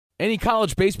Any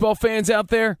college baseball fans out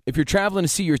there? If you're traveling to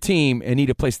see your team and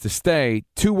need a place to stay,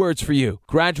 2 words for you: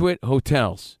 Graduate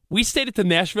Hotels. We stayed at the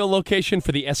Nashville location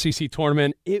for the SEC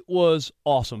tournament. It was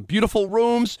awesome. Beautiful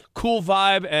rooms, cool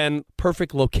vibe, and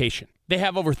perfect location. They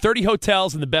have over 30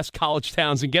 hotels in the best college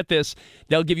towns, and get this,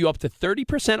 they'll give you up to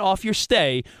 30% off your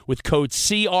stay with code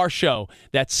CRSHOW.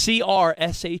 That's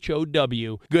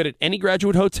CRSHOW. Good at any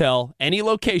Graduate Hotel, any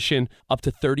location, up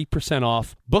to 30%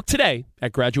 off. Book today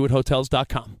at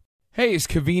graduatehotels.com. Hey, it's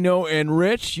Covino and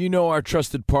Rich. You know our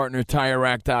trusted partner,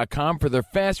 TireRack.com, for their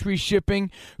fast free shipping,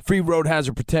 free road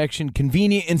hazard protection,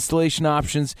 convenient installation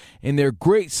options, and their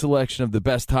great selection of the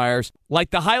best tires.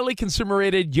 Like the highly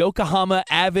consumer-rated Yokohama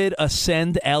Avid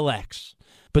Ascend LX.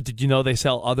 But did you know they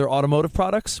sell other automotive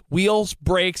products? Wheels,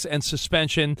 brakes, and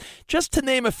suspension, just to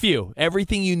name a few.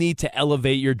 Everything you need to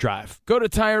elevate your drive. Go to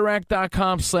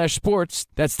TireRack.com/sports.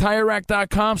 That's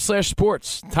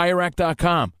TireRack.com/sports.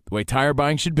 TireRack.com, the way tire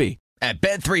buying should be. At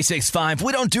Bet365,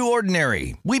 we don't do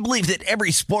ordinary. We believe that every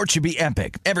sport should be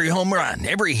epic. Every home run,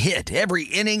 every hit, every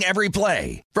inning, every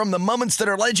play. From the moments that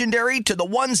are legendary to the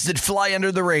ones that fly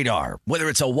under the radar. Whether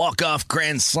it's a walk-off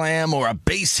grand slam or a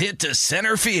base hit to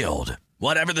center field.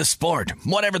 Whatever the sport,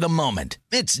 whatever the moment,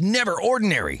 it's never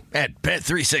ordinary at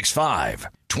Bet365.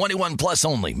 21 plus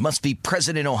only. Must be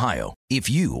present in Ohio. If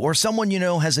you or someone you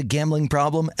know has a gambling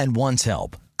problem and wants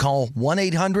help, call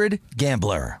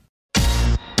 1-800-GAMBLER.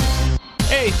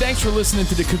 Hey, thanks for listening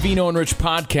to the Covino and Rich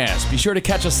podcast. Be sure to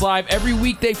catch us live every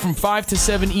weekday from 5 to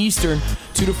 7 Eastern,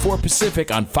 2 to 4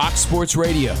 Pacific on Fox Sports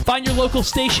Radio. Find your local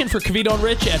station for Covino and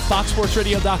Rich at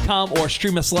foxsportsradio.com or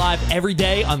stream us live every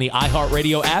day on the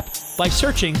iHeartRadio app by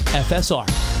searching FSR.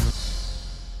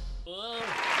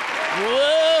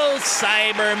 Whoa,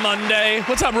 Cyber Monday.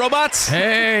 What's up, robots?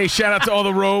 Hey, shout out to all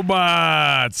the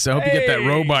robots. I hope you get that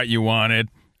robot you wanted.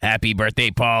 Happy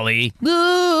birthday, Paulie.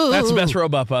 That's the best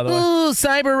robot, by the way. Ooh,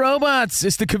 Cyber Robots.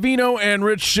 It's the Covino and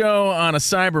Rich show on a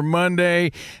Cyber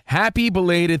Monday. Happy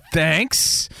belated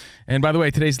thanks. And by the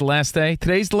way, today's the last day.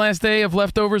 Today's the last day of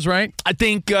leftovers, right? I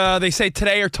think they say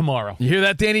today or tomorrow. You hear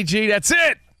that, Danny G? That's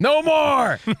it. No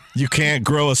more. You can't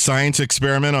grow a science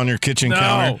experiment on your kitchen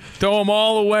counter. Throw them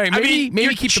all away.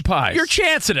 Maybe keep the pies. You're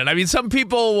chancing it. I mean, some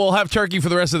people will have turkey for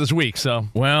the rest of this week. So,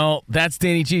 well, that's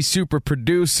Danny G super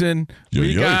producing.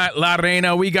 We got La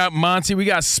Reina, we got Monty, we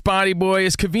got Spotty Boy.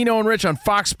 It's Covino and Rich on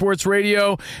Fox Sports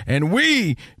Radio, and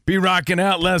we be rocking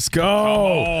out. Let's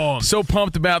go. So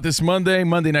pumped about this Monday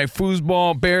Night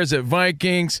Foosball, Bears at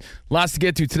Vikings. Lots to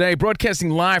get to today. Broadcasting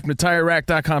live from the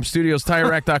TireRack.com studios.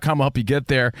 TireRack.com will help you get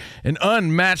there. An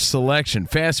unmatched selection,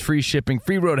 fast free shipping,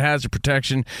 free road hazard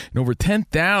protection, and over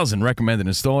 10,000 recommended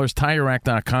installers.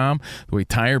 TireRack.com, the way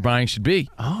tire buying should be.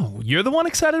 Oh, you're the one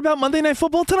excited about Monday Night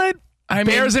Football tonight?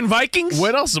 Bears and Vikings?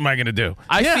 What else am I going to do?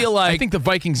 I think the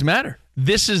Vikings matter.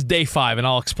 This is day 5, and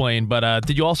I'll explain. But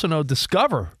did you also know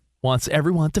Discover wants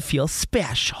everyone to feel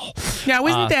special? Now,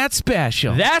 isn't that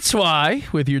special? That's why,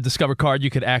 with your Discover card, you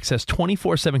could access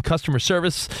 24/7 customer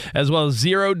service as well as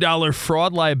 $0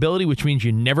 fraud liability, which means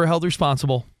you're never held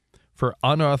responsible for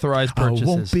unauthorized purchases.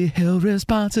 I won't be held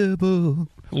responsible.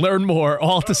 Learn more,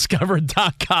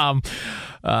 alldiscover.com.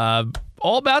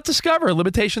 All about Discover.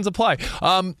 Limitations apply.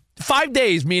 5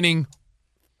 days, meaning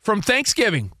from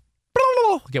Thanksgiving.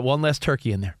 Get one less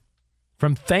turkey in there.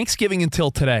 From Thanksgiving until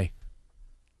today,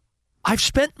 I've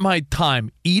spent my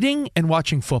time eating and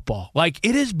watching football. Like,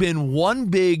 it has been one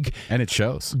big... And it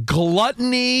shows.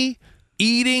 Gluttony,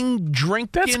 eating, drinking,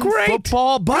 that's great.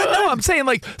 Football. But no, I'm saying,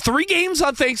 like, 3 games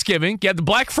on Thanksgiving. You had the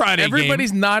Black Friday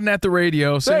Everybody's nodding at the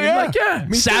radio. So you're like,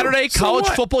 me Saturday, too. college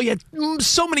football. You had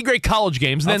so many great college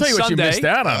games. And I'll then tell you Sunday, what you missed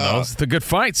out on, those. The good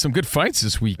fights. Some good fights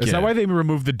this weekend. Is that why they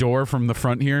removed the door from the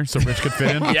front here so Rich could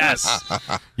fit in?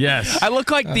 Yes. I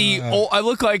look like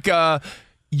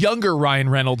younger Ryan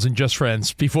Reynolds in Just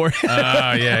Friends before.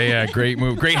 Yeah. Great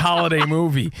movie. Great holiday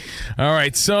movie. All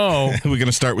right, so. We're going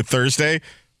to start with Thursday.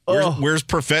 Where's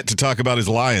Perfett to talk about his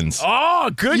Lions? Oh,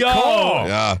 good call.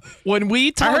 Yeah. When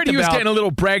we talked I heard he was getting a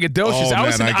little braggadocious. I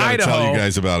was in I gotta Idaho. tell you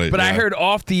guys about it. But I heard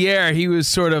off the air he was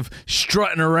sort of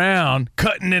strutting around,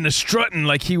 cutting and strutting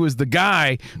like he was the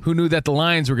guy who knew that the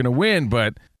Lions were going to win,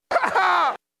 but.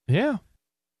 Yeah.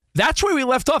 That's where we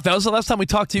left off. That was the last time we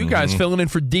talked to you guys, filling in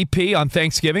for DP on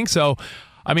Thanksgiving. So,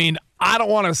 I mean, I don't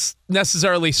want to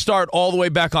necessarily start all the way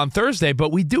back on Thursday,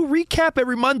 but we do recap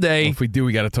every Monday. Well, if we do,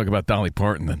 we got to talk about Dolly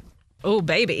Parton then. Oh,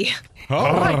 baby.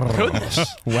 Oh, my goodness.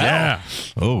 Wow. Yeah.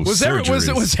 Oh, was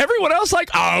everyone else like,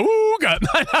 oh, God.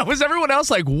 Was everyone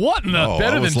else like, what in the?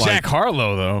 Better than Jack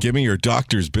Harlow, though. Give me your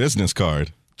doctor's business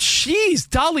card. Jeez,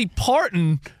 Dolly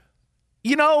Parton,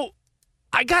 you know,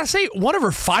 I got to say, one of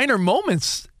her finer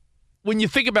moments when you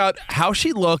think about how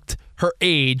she looked, her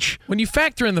age. When you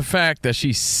factor in the fact that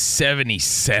she's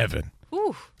 77.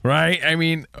 Ooh. Right? I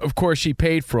mean, of course, she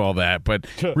paid for all that, but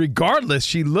regardless,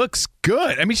 she looks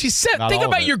good. I mean, she's set. Think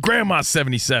about your grandma's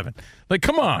 77. Like,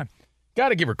 come on. Got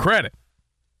to give her credit.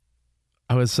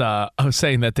 I was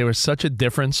saying that there was such a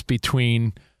difference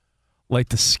between like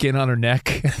the skin on her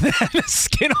neck and the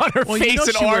skin on her face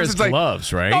and arms. It's like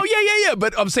gloves, right? Oh yeah.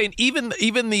 But I'm saying even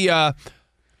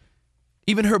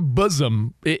her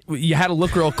bosom, you had to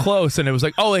look real close, and it was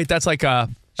like, oh wait, that's like a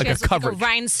cover, like a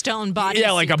rhinestone bodysuit.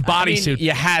 Yeah, like a bodysuit.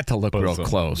 You had to look real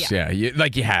close. Yeah,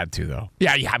 you had to though.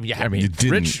 Yeah, you have. I mean,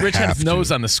 Rich had his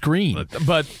nose on the screen,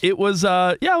 but it was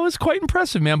it was quite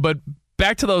impressive, man. But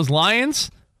back to those Lions.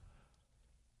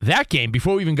 That game,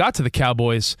 before we even got to the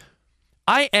Cowboys,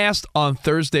 I asked on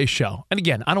Thursday's show, and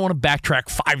again, I don't want to backtrack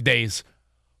 5 days,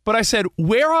 but I said,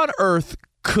 where on earth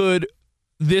could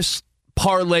this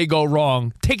parlay go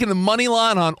wrong? Taking the money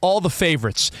line on all the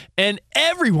favorites, and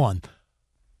everyone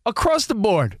across the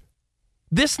board,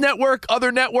 this network,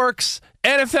 other networks,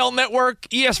 NFL Network,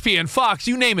 ESPN, Fox,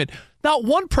 you name it, not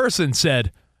one person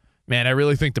said, man, I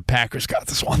really think the Packers got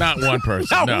this one. Not one person.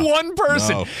 Not one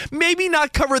person. No. Maybe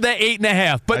not cover that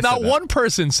 8.5, but not one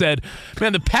person said,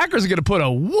 man, the Packers are going to put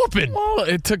a whooping. Well,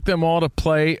 it took them all to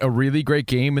play a really great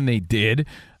game, and they did.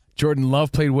 Jordan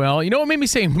Love played well. You know what made me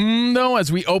say, though, as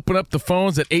we open up the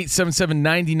phones at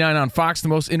 877-99 on Fox, the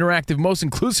most interactive, most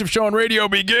inclusive show on radio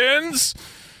begins.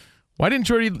 Why didn't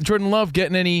Jordan Love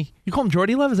get any... You call him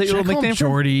Jordy Love? Is that your little nickname?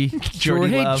 Jordy.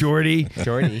 Jordy Love. Hey,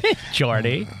 Jordy.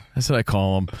 Jordy. That's what I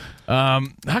call him.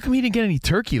 How come he didn't get any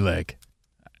turkey leg?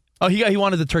 Oh, he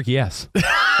wanted the turkey ass.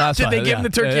 Did they give him the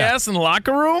turkey ass in the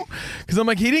locker room? Because I'm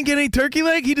like, he didn't get any turkey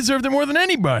leg? He deserved it more than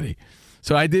anybody.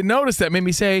 So I did notice that. Made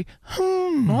me say,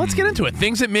 Well, let's get into it.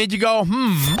 Things that made you go,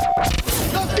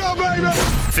 Let's go, baby!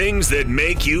 Things that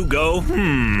make you go,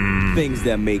 Things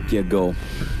that make you go,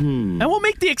 And we'll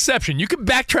make the exception. You can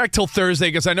backtrack till Thursday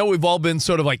because I know we've all been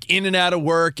sort of like in and out of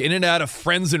work, in and out of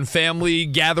friends and family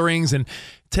gatherings, and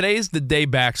today's the day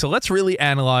back. So let's really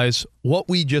analyze what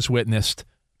we just witnessed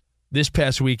this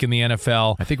past week in the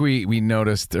NFL. I think we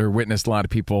noticed or witnessed a lot of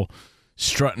people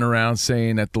strutting around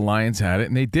saying that the Lions had it,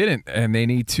 and they didn't, and they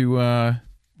need to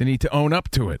own up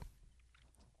to it.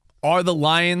 Are the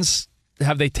Lions,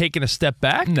 have they taken a step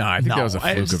back? No, I think that was a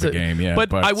fluke of a game, yeah.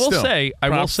 But I will say,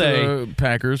 props to the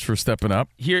Packers for stepping up.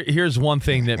 Here's one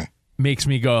thing that makes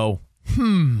me go,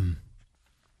 I'm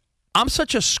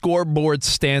such a scoreboard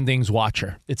standings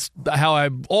watcher. It's how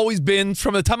I've always been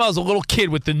from the time I was a little kid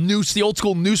with the old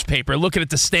school newspaper, looking at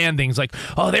the standings like,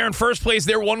 oh, they're in first place,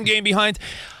 they're one game behind.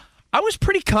 I was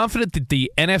pretty confident that the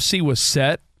NFC was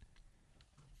set,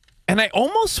 and I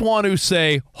almost want to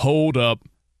say, hold up,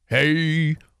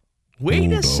 hey,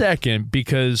 wait a second,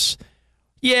 because,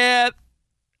 yeah,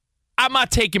 I'm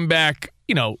not taking back,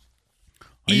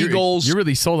 Eagles. You're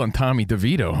really sold on Tommy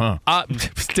DeVito, huh?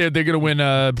 They're going to win.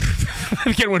 They're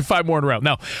going to win 5 more in a row.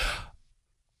 No.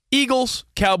 Eagles,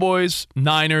 Cowboys,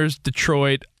 Niners,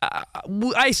 Detroit.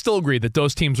 I still agree that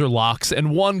those teams are locks,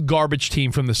 and one garbage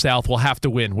team from the South will have to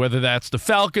win, whether that's the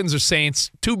Falcons or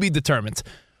Saints, to be determined.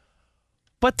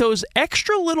 But those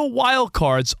extra little wild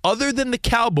cards, other than the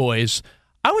Cowboys,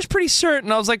 I was pretty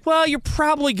certain. I was like, well, you're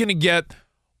probably going to get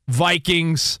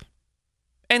Vikings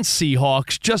and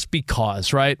Seahawks just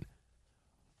because, right?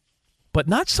 But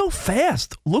not so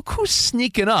fast. Look who's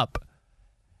sneaking up.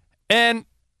 And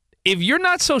if you're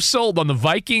not so sold on the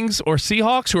Vikings or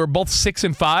Seahawks, who are both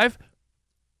 6-5,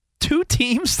 2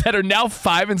 teams that are now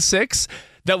 5-6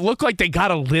 that look like they got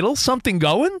a little something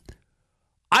going,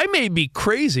 I may be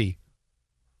crazy,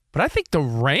 but I think the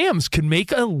Rams could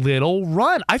make a little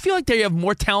run. I feel like they have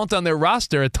more talent on their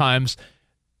roster at times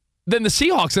than the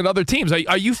Seahawks and other teams.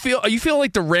 Are you feeling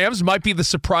like the Rams might be the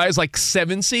surprise, like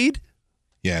 7 seed?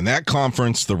 Yeah, in that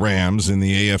conference, the Rams. In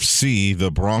the AFC, the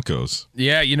Broncos.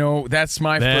 Yeah, that's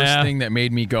my first thing that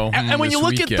made me go, And when you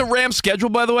look weekend. at the Rams' schedule,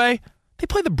 by the way, they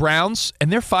play the Browns,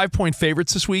 and they're 5-point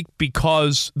favorites this week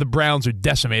because the Browns are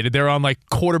decimated. They're on,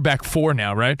 quarterback 4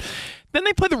 now, right? Then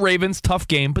they play the Ravens, tough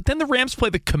game, but then the Rams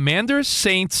play the Commanders,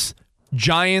 Saints,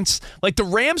 Giants. The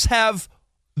Rams have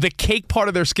the cake part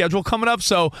of their schedule coming up,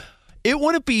 so it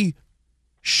wouldn't be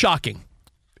shocking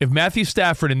if Matthew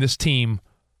Stafford and this team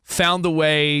found a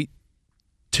way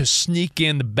to sneak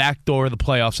in the back door of the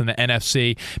playoffs in the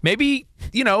NFC. Maybe,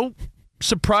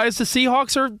 surprise the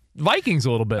Seahawks or Vikings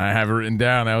a little bit. I have it written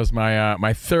down. That was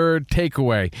my third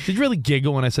takeaway. Did you really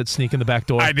giggle when I said sneak in the back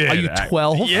door? I did. Are you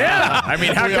 12? Yeah. I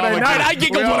mean, how could I not? I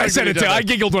giggled when I said it, too. I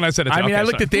giggled when I said it, too. I mean, I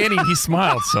looked at Danny and he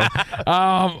smiled. So,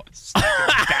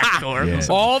 score. Yeah.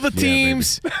 All the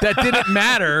teams that didn't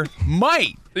matter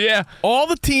might. Yeah. All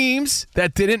the teams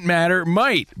that didn't matter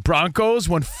might. Broncos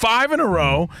won 5 in a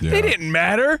row. Yeah. They didn't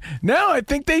matter. Now I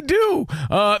think they do.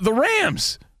 The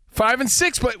Rams, 5 and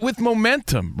 6, but with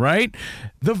momentum, right?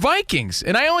 The Vikings,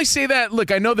 and I only say that,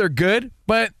 look, I know they're good,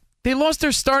 but they lost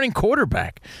their starting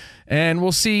quarterback. And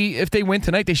we'll see if they win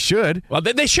tonight. They should. Well,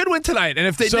 they should win tonight. And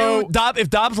if they do, if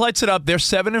Dobbs lights it up, they're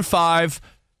 7-5.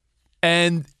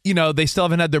 And, they still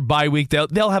haven't had their bye week.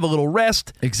 They'll have a little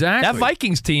rest. Exactly. That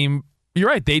Vikings team, you're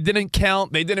right. They didn't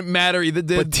count. They didn't matter. Either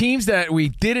did. But teams that we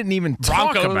didn't even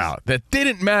talk about, that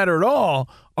didn't matter at all,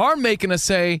 are making us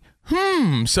say,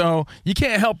 So you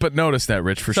can't help but notice that,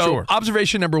 Rich, for sure.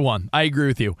 Observation number 1. I agree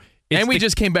with you. And we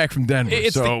just came back from Denver,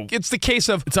 it's the case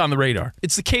of... It's on the radar.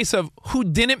 It's the case of who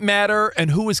didn't matter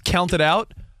and who was counted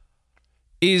out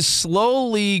is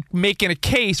slowly making a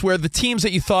case where the teams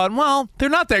that you thought, well, they're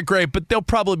not that great, but they'll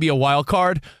probably be a wild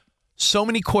card. So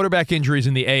many quarterback injuries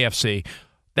in the AFC.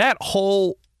 That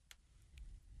whole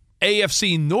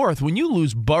AFC North, when you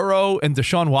lose Burrow and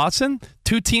Deshaun Watson,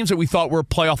 2 teams that we thought were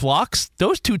playoff locks,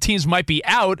 those 2 teams might be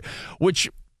out, which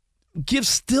gives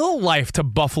still life to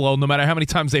Buffalo no matter how many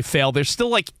times they fail. They're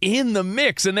still in the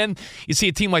mix. And then you see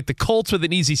a team like the Colts with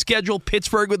an easy schedule,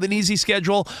 Pittsburgh with an easy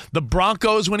schedule, the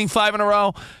Broncos winning 5 in a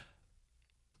row.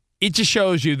 It just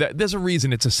shows you that there's a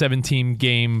reason it's a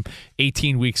 17-game,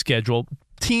 18-week schedule.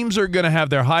 Teams are going to have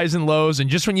their highs and lows, and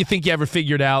just when you think you have it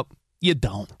figured out, you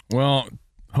don't. Well,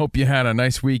 hope you had a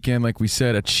nice weekend. Like we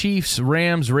said, a Chiefs,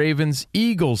 Rams, Ravens,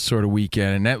 Eagles sort of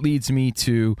weekend. And that leads me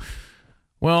to,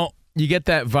 you get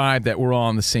that vibe that we're all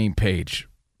on the same page,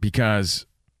 because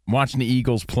I'm watching the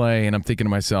Eagles play and I'm thinking to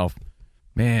myself,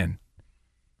 man,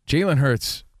 Jalen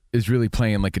Hurts is really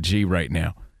playing like a G right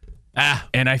now.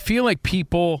 And I feel like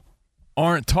people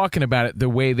aren't talking about it the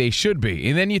way they should be.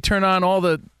 And then you turn on all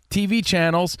the TV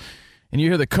channels and you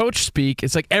hear the coach speak.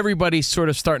 It's like everybody's sort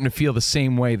of starting to feel the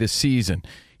same way this season.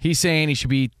 He's saying he should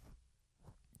be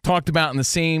talked about in the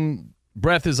same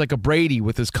breath is like a Brady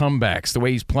with his comebacks, the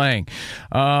way he's playing.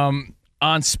 On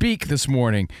Speak this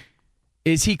morning,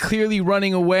 is he clearly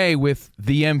running away with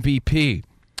the MVP?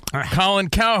 Colin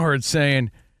Cowherd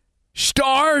saying,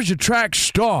 stars attract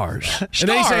stars. And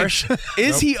they say,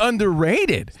 is he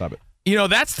underrated? Stop it.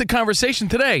 That's the conversation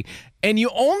today. And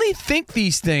you only think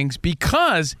these things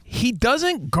because he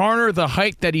doesn't garner the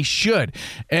hype that he should.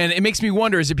 And it makes me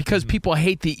wonder, is it because people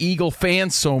hate the Eagle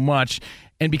fans so much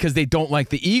and because they don't like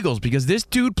the Eagles? Because this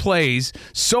dude plays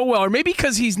so well, or maybe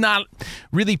because he's not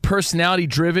really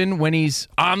personality-driven when he's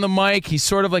on the mic. He's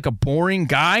sort of like a boring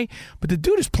guy. But the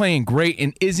dude is playing great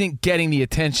and isn't getting the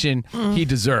attention he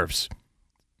deserves.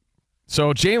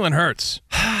 So Jalen Hurts,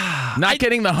 not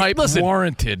getting the hype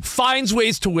warranted. Finds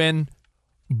ways to win,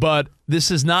 but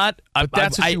this is not. But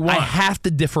that's what you want. I have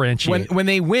to differentiate. When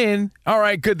they win, all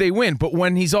right, good, they win. But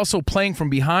when he's also playing from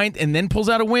behind and then pulls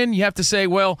out a win, you have to say,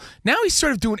 well, now he's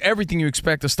sort of doing everything you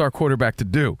expect a star quarterback to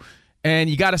do. And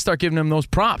you got to start giving him those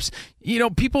props.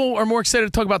 People are more excited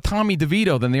to talk about Tommy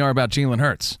DeVito than they are about Jalen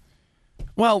Hurts.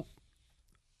 Well,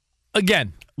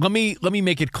 again, let me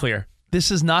make it clear. This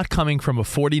is not coming from a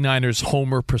 49ers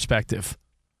homer perspective.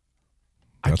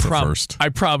 That's a first. I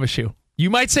promise you. You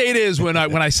might say it is when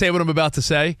I say what I'm about to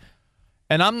say.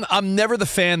 And I'm never the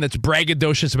fan that's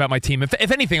braggadocious about my team. If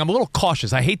anything, I'm a little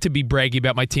cautious. I hate to be braggy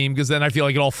about my team because then I feel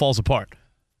like it all falls apart.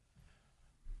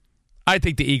 I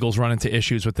think the Eagles run into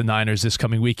issues with the Niners this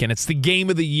coming weekend. It's the game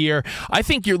of the year. I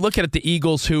think you're looking at the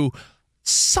Eagles who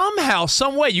somehow,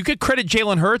 some way, you could credit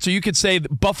Jalen Hurts or you could say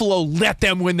that Buffalo let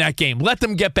them win that game. Let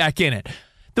them get back in it.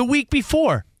 The week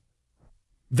before,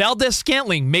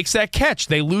 Valdez-Scantling makes that catch.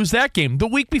 They lose that game. The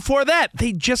week before that,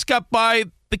 they just got by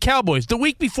the Cowboys. The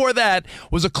week before that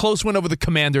was a close win over the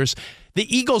Commanders.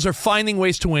 The Eagles are finding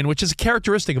ways to win, which is a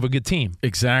characteristic of a good team.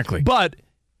 Exactly. But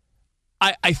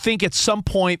I think at some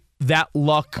point that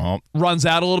luck runs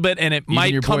out a little bit, and it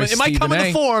might come in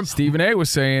the form. Stephen A. was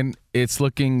saying it's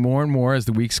looking more and more as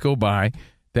the weeks go by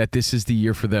that this is the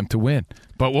year for them to win.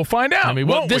 But we'll find out.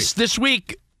 This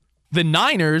week, the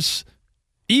Niners,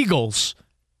 Eagles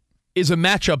is a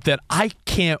matchup that I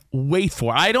can't wait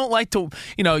for. I don't like to,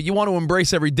 you want to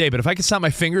embrace every day, but if I could snap my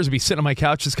fingers and be sitting on my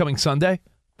couch this coming Sunday,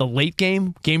 the late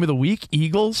game of the week,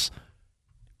 Eagles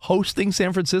hosting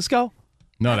San Francisco.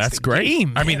 No, that's great.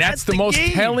 Game. I mean, that's the most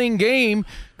telling game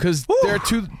because they're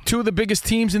two of the biggest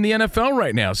teams in the NFL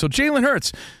right now. So Jalen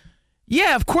Hurts,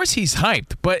 yeah, of course he's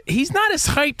hyped, but he's not as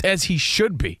hyped as he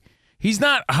should be. He's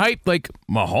not hyped like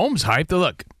Mahomes hyped.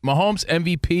 Look, Mahomes,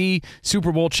 MVP,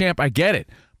 Super Bowl champ, I get it.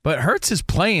 But Hurts is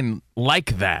playing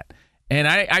like that. And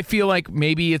I feel like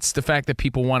maybe it's the fact that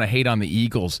people want to hate on the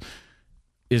Eagles.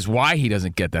 is why he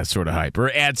doesn't get that sort of hype or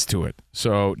adds to it.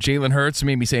 So Jalen Hurts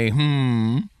made me say,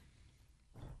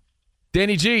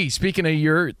 Danny G, speaking of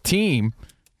your team,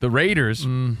 the Raiders,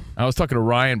 I was talking to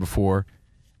Ryan before,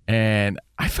 and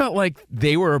I felt like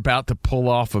they were about to pull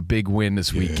off a big win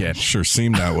this weekend. Sure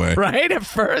seemed that way. Right at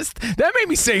first? That made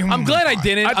me say, I'm glad I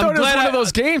didn't. I thought it was one of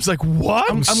those games like, what?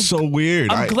 I'm so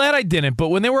weird. I'm glad I didn't, but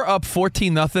when they were up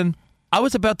 14-0, I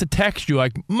was about to text you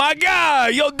like, my guy,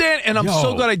 yo, Dan. And I'm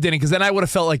so glad I didn't, because then I would have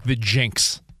felt like the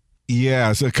jinx.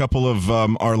 Yeah, so a couple of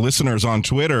our listeners on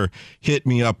Twitter hit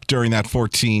me up during that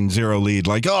 14-0 lead,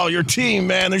 like, oh, your team,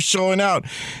 man, they're showing out.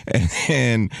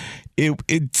 And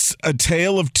it's a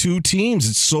tale of two teams.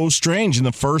 It's so strange. In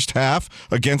the first half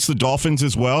against the Dolphins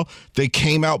as well, they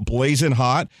came out blazing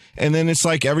hot, and then it's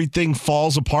like everything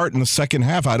falls apart in the second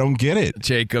half. I don't get it.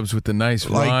 Jacobs with the nice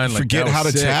run. Forget how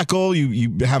to tackle.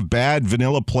 You have bad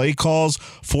vanilla play calls.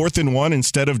 4th and 1,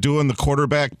 instead of doing the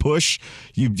quarterback push,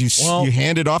 you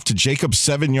hand it off to Jacobs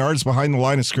 7 yards behind the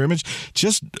line of scrimmage.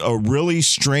 Just a really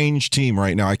strange team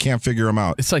right now. I can't figure them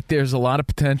out. It's like there's a lot of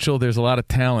potential, there's a lot of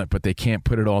talent, but they can't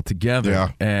put it all together.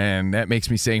 Yeah. And that makes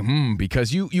me say,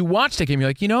 because you watch that game, you're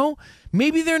like,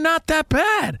 maybe they're not that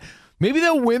bad. Maybe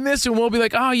they'll win this and we'll be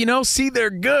like, see, they're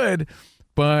good.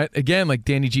 But again, like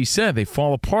Danny G said, they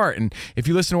fall apart. And if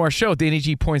you listen to our show, Danny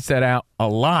G points that out a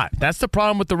lot. That's the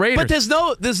problem with the Raiders.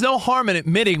 But there's no harm in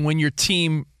admitting when your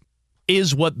team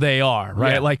is what they are,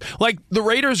 right? Yeah. Like the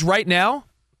Raiders right now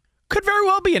could very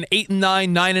well be an 8-9,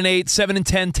 9-8,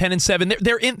 7-10,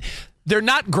 10-7. They're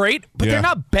not great, but they're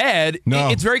not bad. No.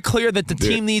 It's very clear that the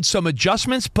team needs some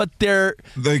adjustments, but they're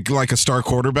like a star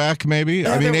quarterback, maybe.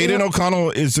 Yeah, I mean, Aiden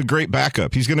O'Connell is a great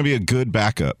backup. He's going to be a good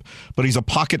backup, but he's a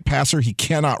pocket passer. He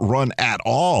cannot run at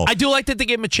all. I do like that they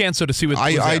gave him a chance, though, to see what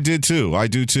I did too. I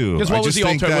do too. Because what was the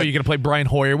alternative? You're going to play Brian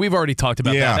Hoyer. We've already talked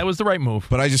about that. That was the right move.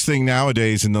 But I just think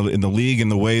nowadays in the league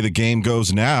and the way the game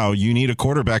goes now, you need a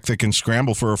quarterback that can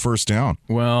scramble for a first down.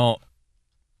 Well,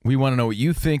 we want to know what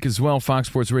you think as well, Fox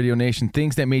Sports Radio Nation.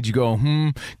 Things that made you go,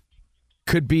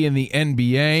 could be in the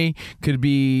NBA, could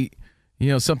be,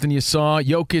 something you saw,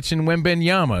 Jokic and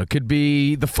Wembanyama, could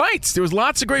be the fights. There was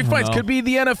lots of great fights. Could be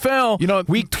the NFL.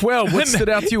 Week 12, what stood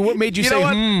out to you? What made you say,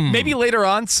 what? Maybe later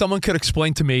on someone could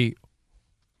explain to me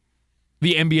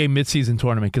the NBA midseason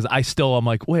tournament, because I'm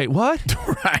like, wait, what?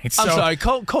 Right. I'm sorry,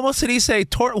 como se dice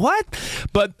what?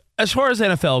 But as far as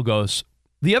NFL goes,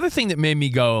 the other thing that made me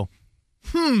go,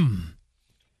 is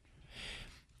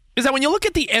that when you look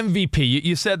at the MVP,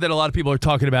 you said that a lot of people are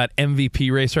talking about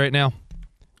MVP race right now.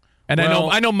 And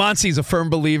I know Monsi's a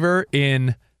firm believer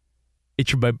in it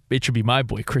should be my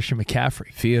boy, Christian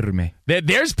McCaffrey. Firme.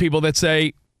 There's people that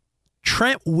say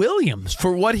Trent Williams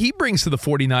for what he brings to the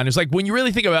 49ers. Like, when you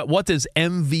really think about what does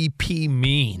MVP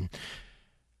mean,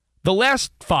 the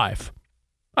last 5,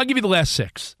 I'll give you the last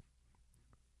 6.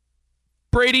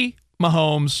 Brady,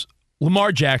 Mahomes,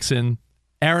 Lamar Jackson,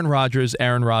 Aaron Rodgers,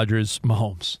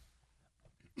 Mahomes.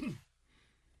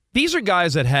 These are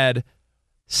guys that had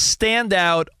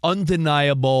standout,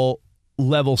 undeniable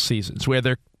level seasons where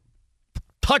their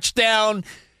touchdown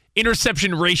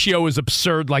interception ratio is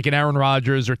absurd, like an Aaron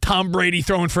Rodgers or Tom Brady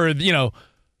throwing for,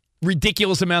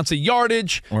 ridiculous amounts of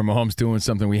yardage. Or Mahomes doing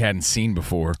something we hadn't seen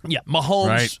before. Yeah, Mahomes.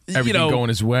 Right? Everything going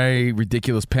his way,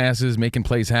 ridiculous passes, making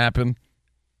plays happen.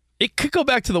 It could go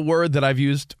back to the word that I've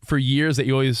used for years that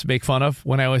you always make fun of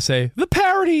when I always say, the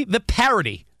parody.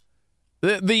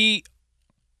 The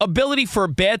ability for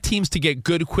bad teams to get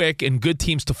good quick and good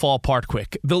teams to fall apart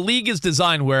quick. The league is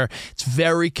designed where it's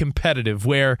very competitive,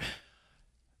 where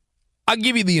I'll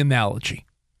give you the analogy.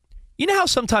 You know how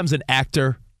sometimes an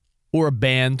actor or a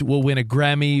band will win a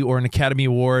Grammy or an Academy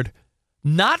Award,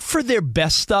 not for their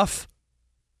best stuff,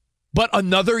 but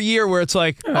another year where it's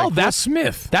like, that's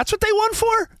Smith. That's what they won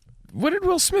for? What did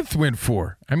Will Smith win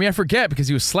for? I mean, I forget because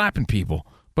he was slapping people.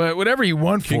 But whatever he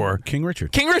won for. King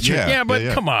Richard. Yeah,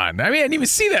 but come on. I mean, I didn't even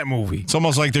see that movie. It's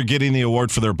almost like they're getting the award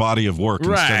for their body of work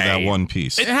instead of that one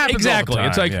piece. It happens exactly. all the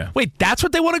time, it's like, wait, that's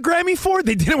what they won a Grammy for?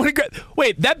 They didn't win a Grammy.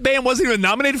 Wait, that band wasn't even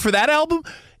nominated for that album?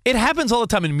 It happens all the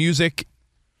time in music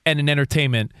and in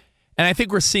entertainment. And I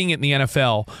think we're seeing it in the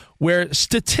NFL where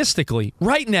statistically,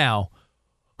 right now,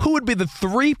 who would be the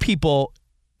 3 people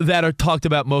that are talked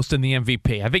about most in the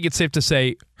MVP? I think it's safe to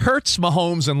say Hurts,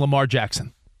 Mahomes, and Lamar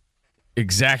Jackson.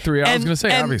 Exact 3 I was going to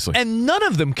say, obviously. And none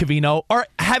of them, Covino, are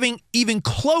having even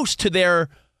close to their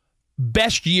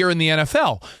best year in the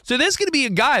NFL. So there's going to be a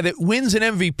guy that wins an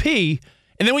MVP,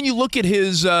 and then when you look at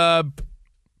his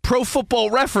Pro Football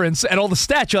Reference and all the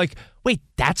stats, you're like, wait,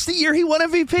 that's the year he won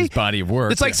MVP? His body of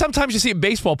work. It's like sometimes you see a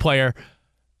baseball player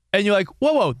And you're like,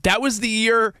 whoa, that was the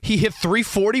year he hit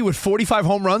 340 with 45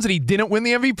 home runs and he didn't win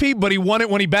the MVP, but he won it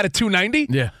when he batted 290?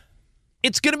 Yeah.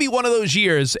 It's going to be one of those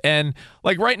years. And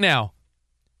like right now,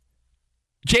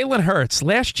 Jalen Hurts,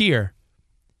 last year,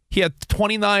 he had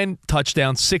 29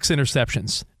 touchdowns, 6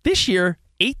 interceptions. This year,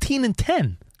 18 and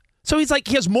 10. So he's like,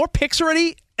 he has more picks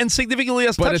already and significantly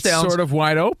less touchdowns. But it's sort of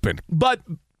wide open. But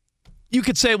you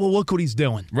could say, well, look what he's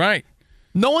doing. Right.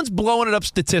 No one's blowing it up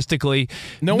statistically.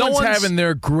 No one's having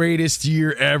their greatest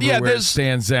year ever where it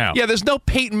stands out. Yeah, there's no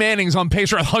Peyton Manning's on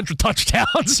pace for 100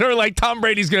 touchdowns or like Tom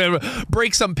Brady's going to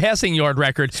break some passing yard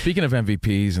record. Speaking of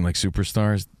MVPs and like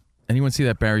superstars, anyone see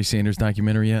that Barry Sanders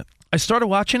documentary yet? I started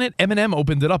watching it. Eminem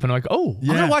opened it up, and I'm like, I'm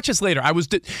going to watch this later.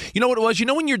 You know what it was? You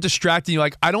know when you're distracted, you're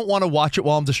like, I don't want to watch it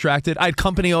while I'm distracted? I had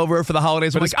company over for the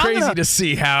holidays. But it's crazy to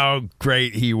see how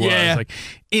great he was. Yeah. Like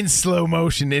in slow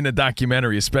motion in a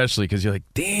documentary, especially because you're like,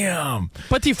 damn.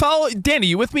 But do you follow, Danny,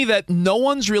 you with me that no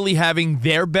one's really having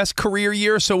their best career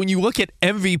year? So when you look at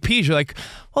MVPs, you're like,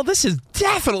 well, this is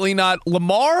definitely not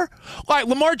Lamar. All right,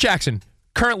 Lamar Jackson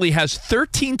currently has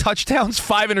 13 touchdowns,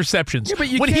 5 interceptions. Yeah, but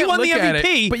when he won the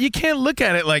MVP, but you can't look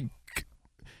at it like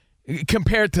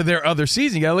compared to their other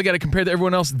season. You got to look at it compared to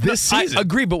everyone else this season. I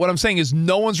agree, but what I'm saying is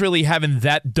no one's really having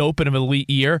that dope in an elite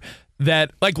year.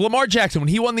 That like Lamar Jackson, when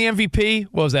he won the MVP,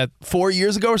 what was that, 4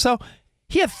 years ago or so?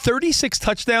 He had 36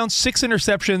 touchdowns, 6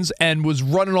 interceptions, and was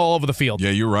running all over the field. Yeah,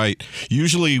 you're right.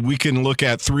 Usually we can look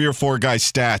at 3 or 4 guys'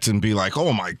 stats and be like,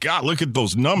 oh my God, look at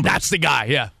those numbers. That's the guy,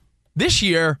 yeah. This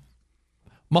year,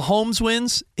 Mahomes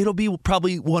wins, it'll be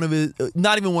probably one of his,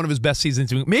 not even one of his best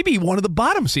seasons, maybe one of the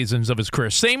bottom seasons of his career.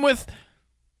 Same with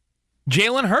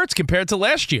Jalen Hurts compared to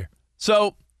last year.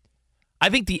 So I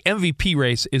think the MVP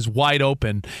race is wide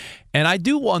open. And I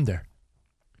do wonder,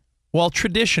 well,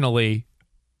 traditionally,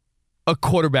 a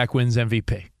quarterback wins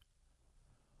MVP.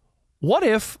 What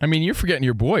if... I mean, you're forgetting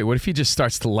your boy. What if he just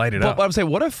starts to light it up? I'm saying,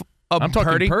 what if I'm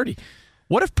talking Purdy.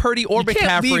 What if Purdy or McCaffrey...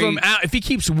 Can't leave him out. If he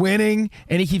keeps winning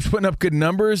and he keeps putting up good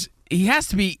numbers, he has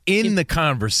to be in the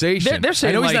conversation. They're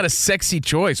saying, I know he's not a sexy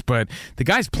choice, but the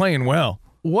guy's playing well.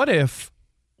 What if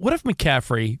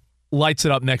McCaffrey lights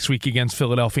it up next week against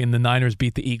Philadelphia and the Niners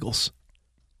beat the Eagles?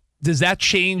 Does that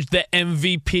change the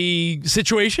MVP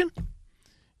situation?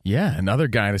 Yeah, another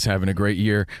guy that's having a great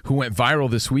year who went viral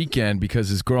this weekend because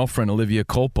his girlfriend, Olivia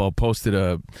Culpo, posted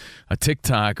a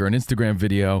TikTok or an Instagram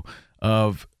video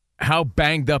of how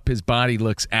banged up his body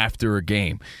looks after a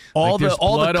game. All the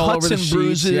cuts and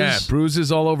bruises. Yeah,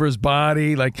 bruises all over his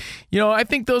body. Like, I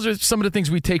think those are some of the things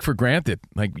we take for granted.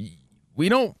 Like, we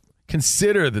don't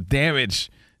consider the damage,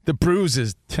 the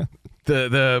bruises,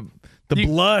 the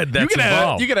blood that's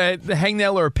involved. You get a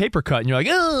hangnail or a paper cut, and you're like,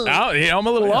 oh. I'm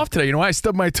a little off today. I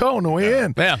stubbed my toe on the way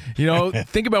in. Yeah.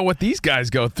 Think about what these guys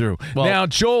go through. Well, now,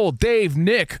 Joel, Dave,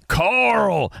 Nick,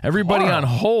 Carl, everybody on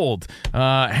hold.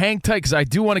 Hang tight because I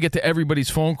do want to get to everybody's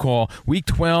phone call. Week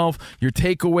 12, your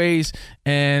takeaways,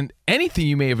 and anything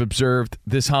you may have observed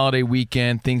this holiday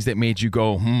weekend, things that made you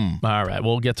go, All right,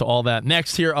 we'll get to all that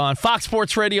next here on Fox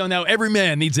Sports Radio. Now, every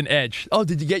man needs an edge. Oh,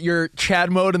 did you get your Chad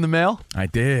mode in the mail? I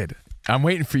did. I'm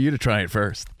waiting for you to try it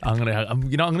first. I'm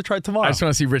gonna try it tomorrow. I just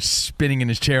want to see Rich spinning in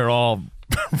his chair, all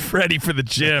ready for the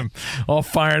gym, all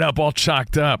fired up, all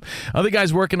chalked up. Other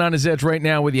guys working on his edge right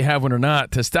now, whether you have one or not.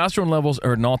 Testosterone levels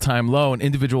are at an all-time low, and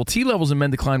individual T levels in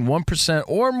men decline 1%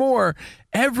 or more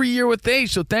every year with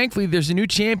age. So thankfully, there's a new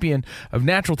champion of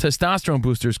natural testosterone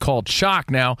boosters called Choq.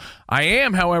 Now, I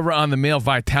am, however, on the Male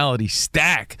Vitality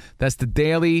Stack. That's the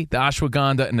Daily, the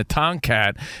Ashwagandha, and the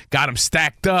Tonkat. Got them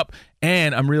stacked up.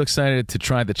 And I'm real excited to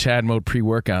try the Chad Mode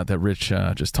pre-workout that Rich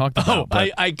just talked about.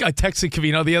 I texted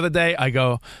Covino the other day. I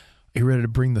go, are you ready to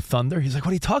bring the thunder? He's like,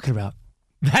 what are you talking about?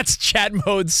 That's Chad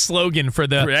Mode's slogan for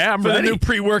the new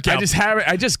pre-workout. I just have it.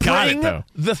 I just got it, though.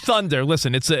 The thunder.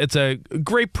 Listen, it's a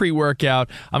great pre-workout.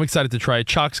 I'm excited to try it.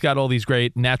 Choq's got all these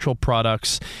great natural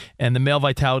products, and the Male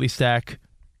Vitality Stack,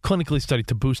 clinically studied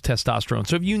to boost testosterone.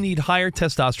 So if you need higher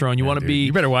testosterone, you want to be...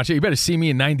 You better watch it. You better see me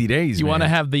in 90 days, You want to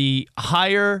have the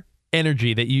higher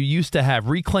energy that you used to have.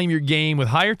 Reclaim your game with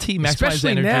higher T, maximize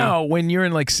Especially energy. now when you're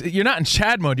in you're not in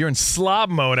Chad mode, you're in slob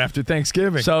mode after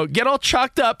Thanksgiving. So get all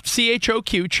chalked up,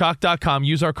 CHOQ, Choq.com.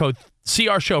 Use our code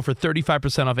CRSHOW for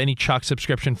 35% off any Choq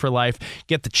subscription for life.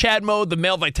 Get the Chad Mode, the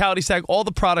Male Vitality Stack, all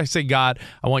the products they got.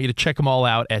 I want you to check them all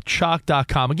out at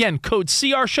Choq.com. Again, code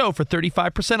CRSHOW for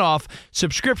 35% off.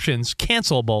 Subscriptions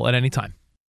cancelable at any time.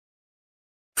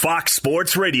 Fox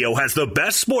Sports Radio has the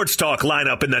best sports talk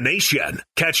lineup in the nation.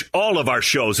 Catch all of our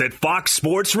shows at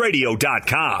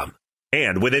foxsportsradio.com.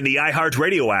 And within the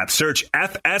iHeartRadio app, search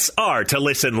FSR to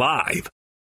listen live.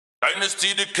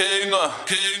 Dynasty the King.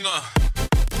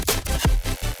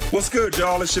 What's good,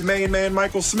 y'all? It's your main man,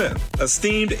 Michael Smith,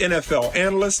 esteemed NFL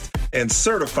analyst and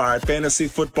certified fantasy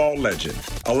football legend.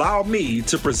 Allow me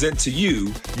to present to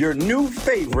you your new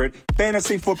favorite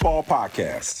fantasy football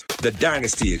podcast, The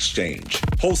Dynasty Exchange,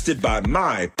 hosted by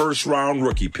my first-round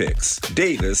rookie picks,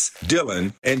 Davis,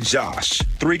 Dylan, and Josh,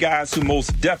 three guys who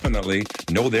most definitely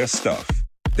know their stuff.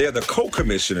 They're the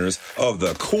co-commissioners of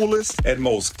the coolest and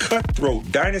most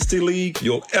cutthroat dynasty league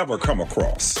you'll ever come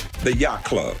across, the Yacht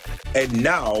Club. And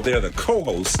now they're the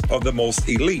co-hosts of the most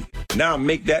elite. Now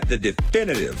make that the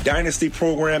definitive dynasty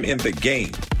program in the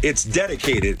game. It's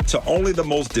dedicated to only the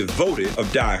most devoted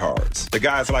of diehards, the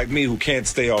guys like me who can't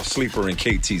stay off Sleeper and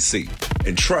KTC.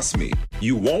 And trust me,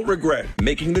 you won't regret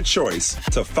making the choice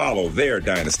to follow their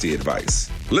dynasty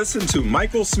advice. Listen to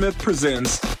Michael Smith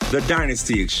Presents The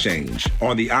Dynasty Exchange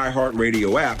on the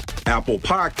iHeartRadio app, Apple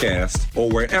Podcasts, or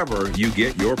wherever you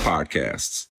get your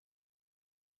podcasts.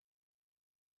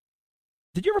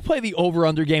 Did you ever play the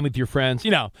over-under game with your friends?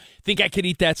 You know, think I could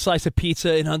eat that slice of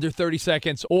pizza in under 30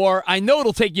 seconds? Or I know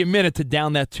it'll take you a minute to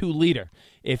down that 2-liter.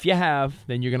 If you have,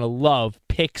 then you're going to love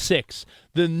Pick Six,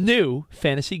 the new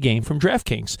fantasy game from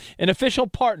DraftKings, an official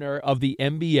partner of the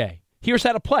NBA. Here's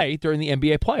how to play during the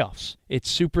NBA playoffs.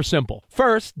 It's super simple.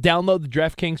 First, download the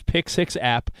DraftKings Pick Six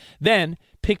app. Then,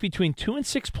 pick between 2 and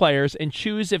 6 players and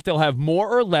choose if they'll have more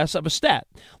or less of a stat,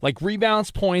 like rebounds,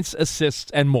 points,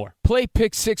 assists, and more. Play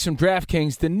Pick Six from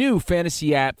DraftKings, the new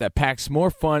fantasy app that packs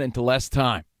more fun into less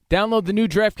time. Download the new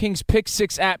DraftKings Pick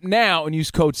Six app now and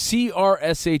use code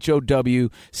CRSHOW,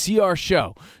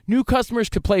 CRSHOW. New customers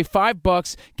could play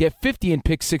 $5, get 50 in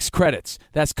Pick Six credits.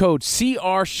 That's code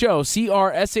CRSHOW,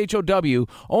 CRSHOW,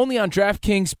 only on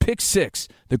DraftKings Pick Six.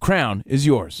 The crown is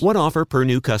yours. One offer per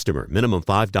new customer. Minimum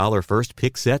 $5 first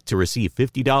pick set to receive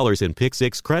 $50 in Pick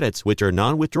Six credits, which are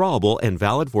non-withdrawable and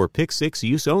valid for Pick Six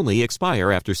use only. Expire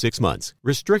after 6 months.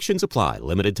 Restrictions apply.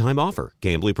 Limited time offer.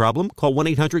 Gambling problem? Call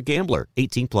 1-800-GAMBLER.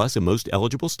 18 plus in most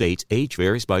eligible states. Age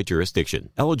varies by jurisdiction.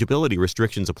 Eligibility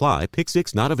restrictions apply. Pick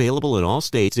Six not available in all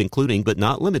states, including but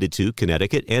not limited to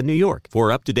Connecticut and New York.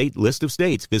 For up-to-date list of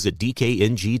states, visit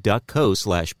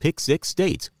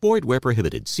dkng.co/pick6states. Void where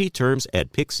prohibited. See terms at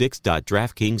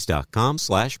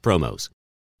pick6.draftkings.com/promos.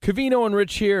 Covino and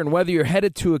Rich here, and whether you're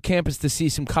headed to a campus to see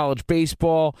some college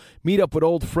baseball, meet up with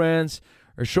old friends,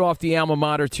 or show off the alma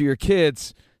mater to your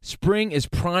kids, spring is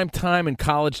prime time in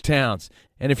college towns.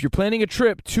 And if you're planning a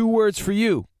trip, 2 words for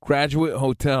you: Graduate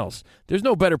Hotels. There's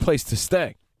no better place to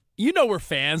stay. You know we're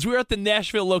fans. We were at the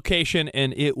Nashville location,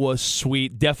 and it was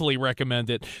sweet. Definitely recommend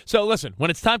it. So listen,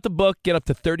 when it's time to book, get up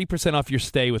to 30% off your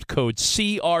stay with code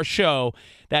CRSHOW.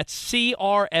 That's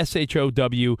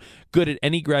CRSHOW. Good at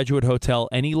any Graduate Hotel,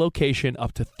 any location,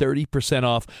 up to 30%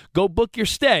 off. Go book your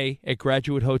stay at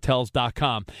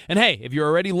graduatehotels.com. And hey, if you're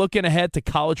already looking ahead to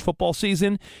college football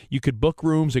season, you could book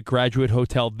rooms at Graduate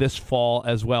Hotel this fall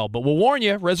as well. But we'll warn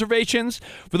you, reservations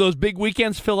for those big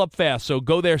weekends fill up fast, so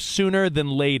go there sooner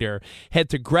than later. Head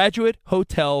to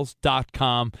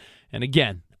graduatehotels.com. And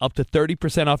again, up to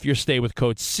 30% off your stay with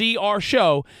code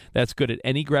CRSHOW. That's good at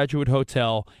any Graduate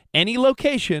Hotel, any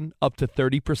location, up to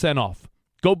 30% off.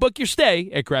 Go book your stay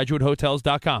at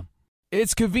graduatehotels.com.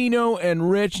 It's Covino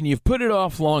and Rich, and you've put it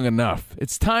off long enough.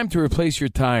 It's time to replace your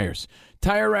tires.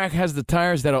 Tire Rack has the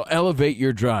tires that'll elevate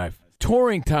your drive.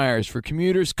 Touring tires for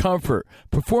commuters' comfort,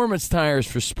 performance tires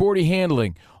for sporty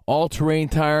handling, all-terrain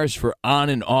tires for on-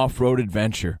 and off-road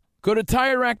adventure. Go to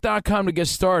TireRack.com to get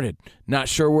started. Not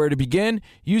sure where to begin?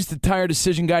 Use the Tire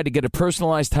Decision Guide to get a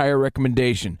personalized tire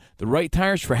recommendation. The right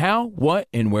tires for how, what,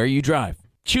 and where you drive.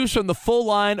 Choose from the full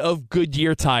line of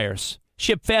Goodyear tires.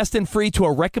 Ship fast and free to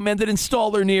a recommended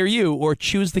installer near you, or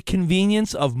choose the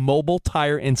convenience of mobile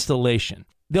tire installation.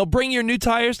 They'll bring your new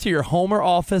tires to your home or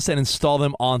office and install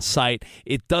them on site.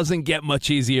 It doesn't get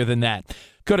much easier than that.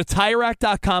 Go to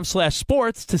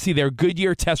TireRack.com/sports to see their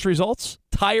Goodyear test results,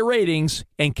 tire ratings,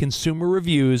 and consumer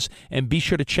reviews, and be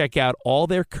sure to check out all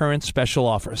their current special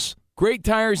offers. Great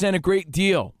tires and a great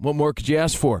deal. What more could you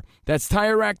ask for? That's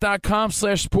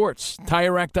TireRack.com/sports.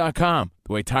 TireRack.com,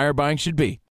 the way tire buying should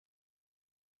be.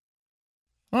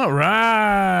 All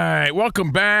right.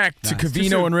 Welcome back to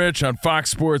Covino and Rich on Fox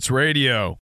Sports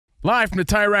Radio. Live from the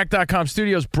TireRack.com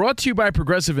studios, brought to you by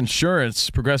Progressive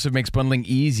Insurance. Progressive makes bundling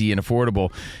easy and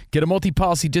affordable. Get a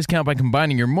multi-policy discount by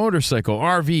combining your motorcycle,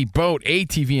 RV, boat,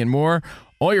 ATV, and more.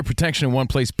 All your protection in one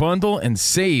place. Bundle and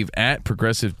save at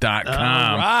Progressive.com.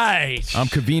 All right. I'm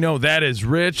Covino. That is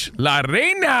Rich. La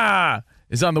Reina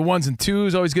is on the ones and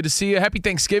twos. Always good to see you. Happy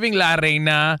Thanksgiving, La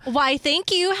Reina. Why,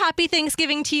 thank you. Happy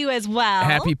Thanksgiving to you as well.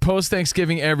 Happy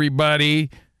post-Thanksgiving, everybody.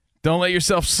 Don't let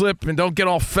yourself slip and don't get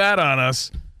all fat on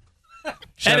us.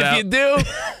 And if you do,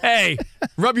 hey,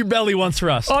 rub your belly once for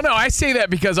us. Oh, no, I say that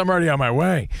because I'm already on my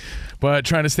way. But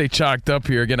trying to stay chalked up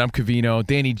here. Again, I'm Covino.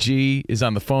 Danny G is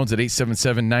on the phones at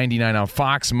 877-99 on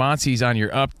Fox. Monty's on your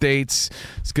updates.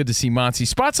 It's good to see Monty.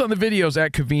 Spots on the videos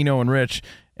at Covino and Rich.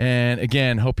 And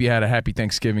again, hope you had a happy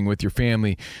Thanksgiving with your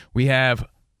family. We have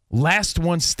Last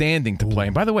One Standing to play.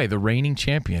 And by the way, the reigning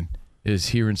champion is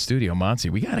here in studio. Monty,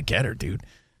 we got to get her, dude.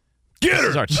 This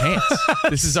is our chance.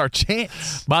 This is our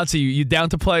chance. Monty, you down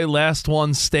to play Last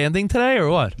One Standing today or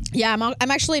what? Yeah,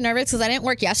 I'm actually nervous because I didn't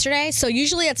work yesterday. So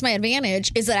usually that's my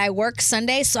advantage is that I work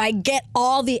Sunday, so I get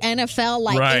all the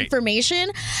NFL information.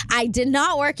 I did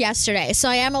not work yesterday, so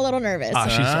I am a little nervous.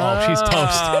 She's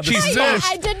toast. She's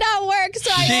I did not work,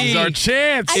 so She's our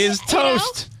chance. Is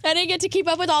toast. I didn't get to keep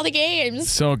up with all the games.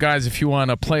 So, guys, if you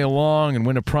want to play along and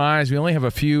win a prize, we only have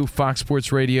a few Fox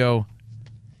Sports Radio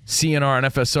CNR and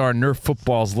FSR Nerf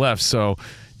footballs left, so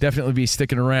definitely be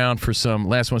sticking around for some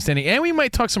Last One Standing. And we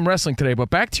might talk some wrestling today, but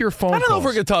back to your phone I don't know if calls.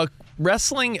 we're going to talk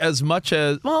wrestling as much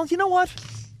as, well, you know what?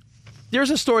 There's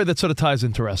a story that sort of ties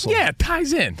into wrestling. Yeah, it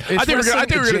ties in. It's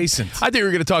adjacent. I think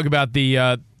we're going to talk about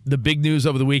the big news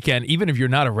over the weekend. Even if you're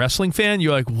not a wrestling fan,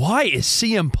 you're like, why is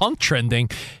CM Punk trending?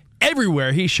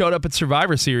 Everywhere he showed up at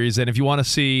Survivor Series, and if you want to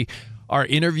see our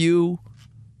interview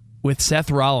with Seth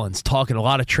Rollins talking a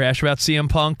lot of trash about CM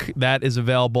Punk, that is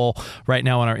available right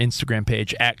now on our Instagram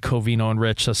page at Covino and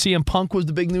Rich. So CM Punk was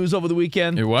the big news over the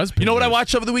weekend. It was. You know what I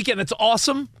watched over the weekend? It's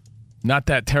awesome. Not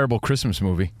that terrible Christmas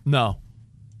movie. No.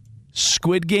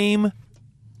 Squid Game,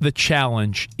 The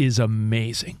Challenge is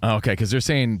amazing. Oh, okay, because they're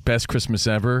saying best Christmas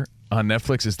ever on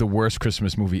Netflix is the worst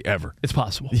Christmas movie ever. It's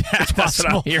possible. Yeah, it's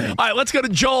possible. All right, let's go to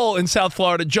Joel in South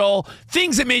Florida. Joel,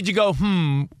 things that made you go,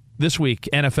 this week,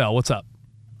 NFL, what's up?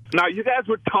 Now, you guys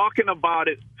were talking about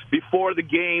it before the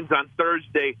games on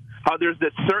Thursday, how there's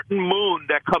this certain moon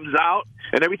that comes out,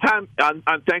 and every time on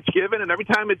Thanksgiving, and every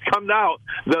time it's come out,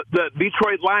 the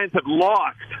Detroit Lions have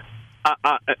lost,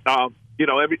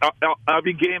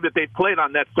 every game that they played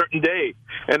on that certain day.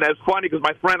 And that's funny because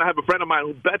I have a friend of mine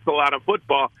who bets a lot on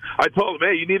football. I told him,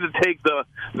 hey, you need to take the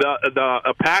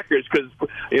Packers because,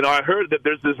 I heard that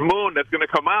there's this moon that's going to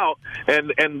come out and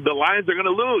the Lions are going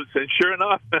to lose. And sure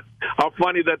enough, how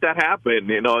funny that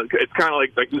happened. It's kind of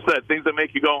like you said, things that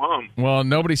make you go hum. Well,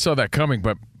 nobody saw that coming,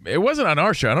 but it wasn't on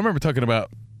our show. I don't remember talking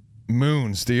about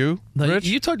moons, do you, Rich?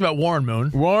 You talked about Warren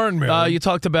Moon. Warren Moon. You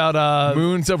talked about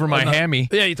moons over my hammy.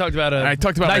 Yeah, you talked about I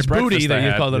talked about nice my booty that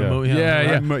you called it a moon.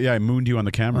 Yeah, I mooned you on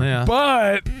the camera. Yeah.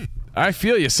 But I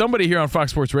feel you. Somebody here on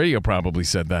Fox Sports Radio probably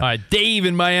said that. All right, Dave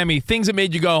in Miami. Things that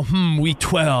made you go, week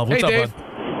 12. What's up, Dave? bud?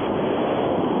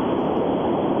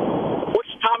 What's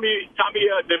Tommy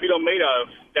DeVito made of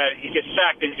that he gets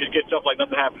sacked and he just gets up like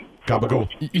nothing happened? Gabagool.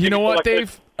 You know what,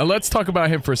 Dave? Let's talk about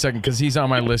him for a second because he's on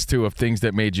my list, too, of things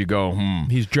that made you go,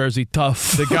 He's Jersey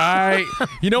tough. The guy,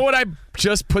 you know what I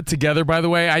just put together, by the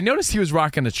way? I noticed he was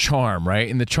rocking a charm, right?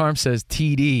 And the charm says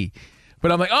TD.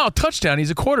 But I'm like, oh, touchdown.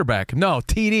 He's a quarterback. No,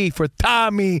 TD for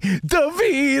Tommy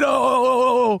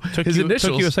DeVito. Took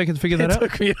you a second to figure that out?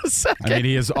 It took me a second. I mean,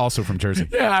 he is also from Jersey.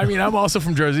 Yeah, I mean, I'm also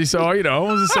from Jersey, so, I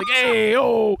was just like, hey,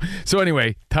 oh. So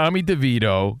anyway, Tommy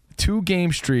DeVito,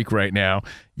 2-game streak right now.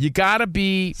 You got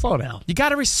to slow down. You got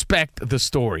to respect the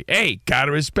story. Hey, got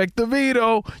to respect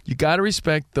DeVito. You got to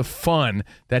respect the fun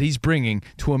that he's bringing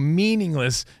to a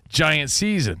meaningless Giant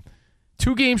season.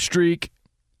 2-game streak,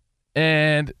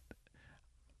 and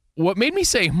what made me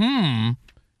say,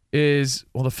 is,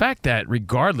 well, the fact that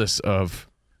regardless of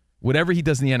whatever he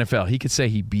does in the NFL, he could say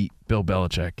he beat Bill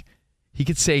Belichick. He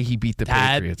could say he beat the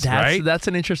Patriots, right? That's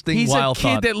an interesting He's wild a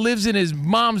kid thought. that lives in his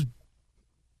mom's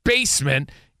basement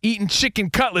eating chicken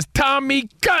cutlets. Tommy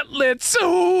Cutlets.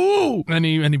 Ooh! And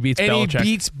he beats Belichick. And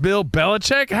he beats Bill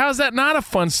Belichick. How's that not a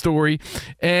fun story?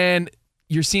 And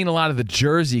you're seeing a lot of the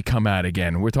Jersey come out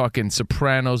again. We're talking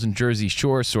Sopranos and Jersey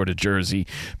Shore sort of Jersey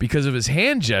because of his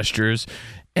hand gestures.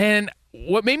 And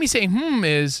what made me say,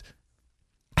 is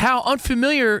how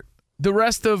unfamiliar the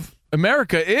rest of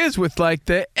America is with like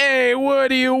the, hey, what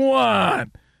do you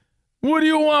want? What do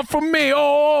you want from me?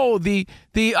 Oh, the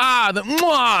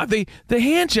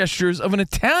hand gestures of an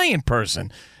Italian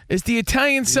person. It's the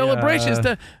Italian celebration. It's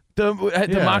the how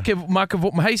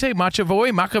you say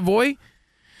Macavoy?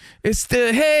 It's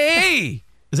the hey.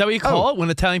 Is that what you call it when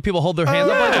Italian people hold their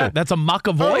hands up like that? That's a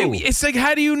Macavoy. It's like,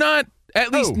 how do you not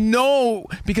at least know?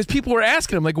 Because people were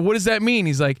asking him, like, what does that mean?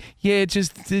 He's like, yeah, it's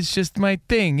just my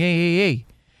thing. Hey.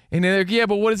 And they're like, yeah,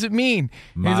 but what does it mean?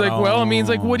 And he's like, well, it means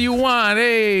like, what do you want?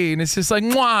 Hey. And it's just like,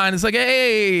 mwah. And it's like,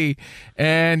 hey.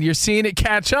 And you're seeing it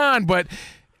catch on. But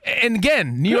And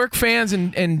again, New York fans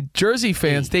and Jersey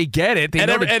fans, they get it. And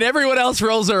everyone else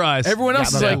rolls their eyes. Everyone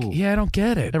else is like, I don't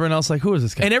get it. Everyone else is like, who is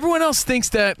this guy? And everyone else thinks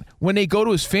that when they go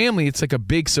to his family, it's like a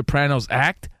big Sopranos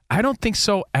act. I don't think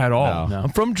so at all. No. I'm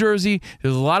from Jersey.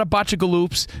 There's a lot of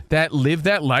Bacigaloops that live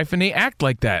that life, and they act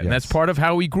like that. Yes. And that's part of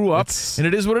how we grew up, and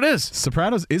it is what it is.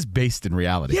 Sopranos is based in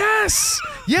reality. Yes.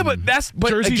 Yeah, but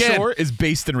Jersey again, Shore is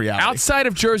based in reality. Outside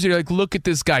of Jersey, like, look at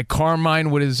this guy,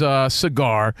 Carmine, with his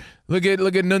cigar. Look at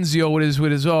Nunzio with his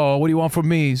what do you want from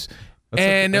me?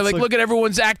 And they're like, look at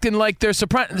everyone's acting like they're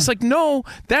Sopranos. It's like, no,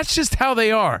 that's just how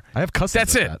they are. I have cousins.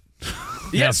 That's it. That.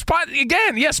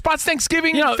 Yeah, Spot's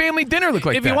Thanksgiving family dinner look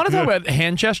like if that. If you want to talk about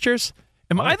hand gestures,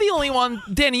 am I the only one?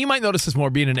 Danny, you might notice this more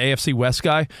being an AFC West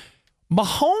guy.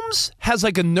 Mahomes has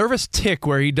like a nervous tick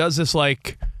where he does this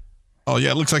like... Oh,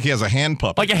 yeah, it looks like he has a hand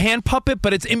puppet. Like a hand puppet,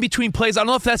 but it's in between plays. I don't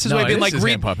know if that's his way of being like...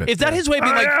 hand puppet. Is that his way of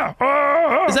being like...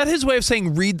 Is that his way of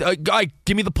saying,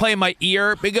 give me the play in my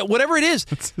ear? Whatever it is.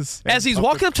 As he's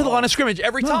walking up to the line of scrimmage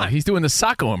every time. He's doing the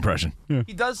Sacco impression. Yeah.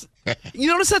 He does... You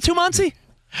notice that too, Monty?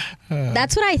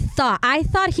 That's what I thought. I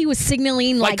thought he was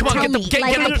signaling like, come on, get the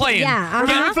play in. Yeah, What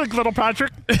do you think, little Patrick?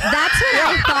 That's what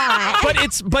I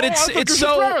thought. But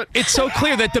it's so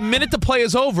clear that the minute the play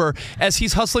is over, as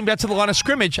he's hustling back to the line of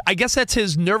scrimmage, I guess that's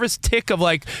his nervous tick of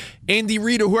like Andy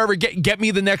Reid or whoever get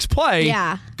me the next play.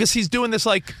 Yeah, because he's doing this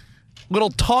like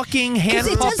little talking hand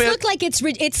puppet. It does look like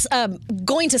it's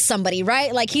going to somebody,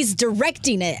 right? Like he's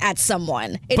directing it at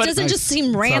someone. It doesn't just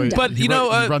seem random. But he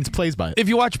runs plays by it. If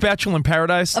you watch Bachelor in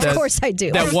Paradise, of course I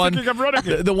do. That one,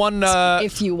 the one,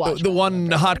 if you watch the one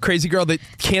hot crazy girl that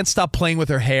can't stop playing with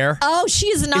her hair. Oh,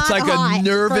 she's not. It's like hot, a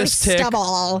nervous tick. Of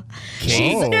all.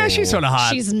 She's sort of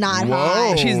hot. She's not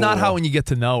hot. She's not hot when you get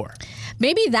to know her.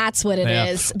 Maybe that's what it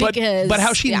is. Because, but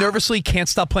how she nervously can't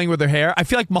stop playing with her hair. I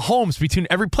feel like Mahomes between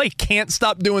every play can't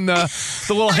stop doing the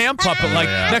little hand puppet. Like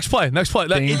next play.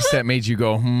 Things that made you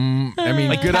go, I mean,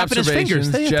 like good observations,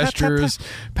 gestures.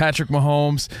 Patrick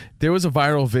Mahomes. There was a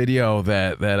viral video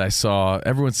that I saw.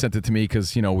 Everyone sent it to me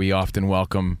because we often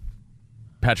welcome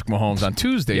Patrick Mahomes on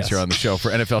Tuesdays here on the show for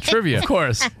NFL trivia. Of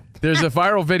course. There's a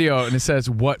viral video and it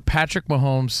says what Patrick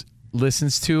Mahomes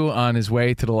listens to on his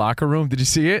way to the locker room. Did you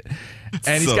see it?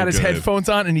 And he's got his headphones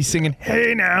on and he's singing,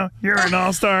 "Hey now, you're an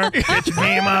all-star. Get your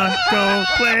game on. Go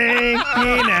play.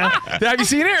 Hey now." Have you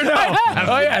seen it or no?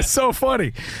 Oh, yeah. It's so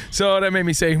funny. So that made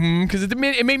me say, because it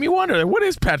made me wonder, like, what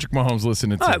is Patrick Mahomes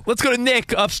listening to? All right, let's go to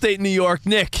Nick, upstate New York.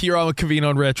 Nick, you're on with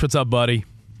Covino and Rich. What's up, buddy?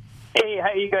 Hey,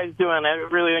 how you guys doing? I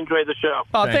really enjoyed the show.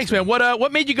 Oh, thanks, man.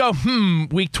 What made you go,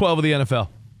 week 12 of the NFL?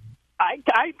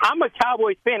 I'm a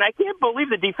Cowboys fan. I can't believe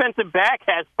the defensive back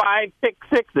has 5 pick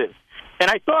sixes. And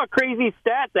I saw a crazy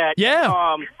stat that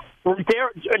Darrelle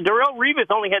Revis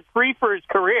only had 3 for his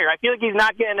career. I feel like he's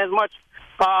not getting as much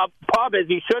pub as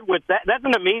he should with that. That's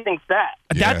an amazing stat.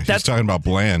 Yeah, he's talking about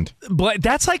Bland.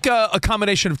 That's like a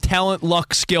combination of talent,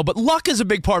 luck, skill. But luck is a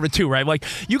big part of it, too, right? Like,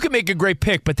 you can make a great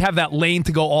pick, but to have that lane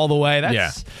to go all the way,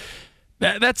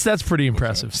 that's pretty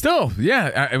impressive. Still,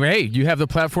 yeah. I mean, hey, you have the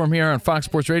platform here on Fox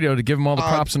Sports Radio to give him all the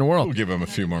props in the world. We'll give him a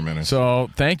few more minutes.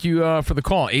 So thank you for the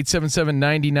call.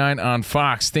 877-99 on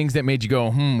Fox. Things that made you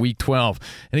go, week 12.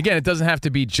 And again, it doesn't have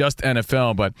to be just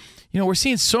NFL, but we're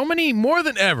seeing so many, more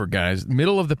than ever, guys,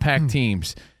 middle of the pack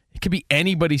teams. It could be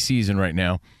anybody's season right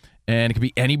now, and it could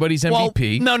be anybody's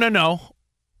MVP. Well, no.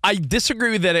 I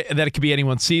disagree with that it could be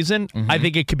anyone's season. I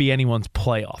think it could be anyone's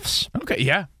playoffs. Okay,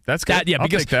 yeah. That's good. I'll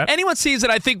take that. Anyone's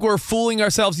season, I think we're fooling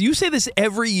ourselves. You say this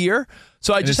every year,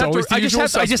 so I just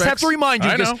have to remind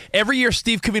you, because every year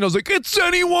Steve Covino's like, it's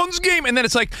anyone's game, and then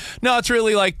it's like, no, it's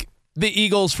really like the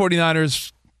Eagles,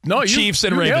 49ers, Chiefs,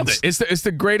 and Ravens. It's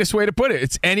the greatest way to put it.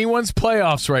 It's anyone's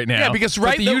playoffs right now. Yeah, because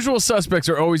the usual suspects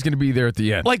are always going to be there at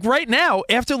the end. Like right now,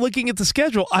 after looking at the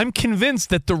schedule, I'm convinced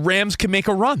that the Rams can make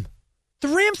a run. The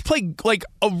Rams play like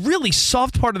a really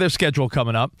soft part of their schedule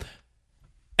coming up,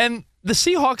 and the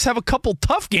Seahawks have a couple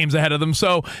tough games ahead of them,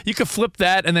 so you could flip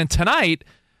that. And then tonight,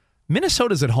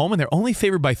 Minnesota's at home, and they're only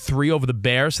favored by 3 over the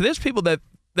Bears. So there's people that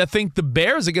think the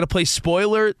Bears are going to play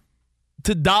spoiler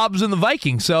to Dobbs and the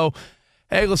Vikings. So,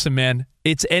 hey, listen, man,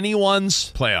 it's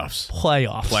anyone's playoffs.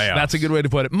 That's a good way to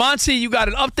put it. Monty, you got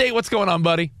an update. What's going on,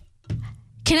 buddy?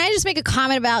 Can I just make a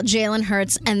comment about Jalen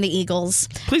Hurts and the Eagles?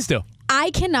 Please do.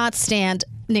 I cannot stand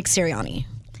Nick Sirianni.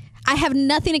 I have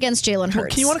nothing against Jalen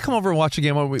Hurts. Can you want to come over and watch a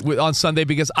game on Sunday?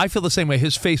 Because I feel the same way.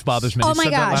 His face bothers me. Oh He my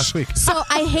said that gosh. last week. So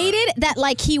I hated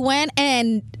that he went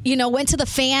and, went to the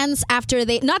fans after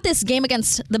not this game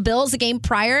against the Bills, the game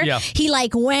prior. Yeah. He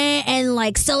went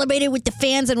and celebrated with the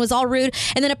fans and was all rude.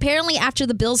 And then apparently after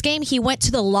the Bills game, he went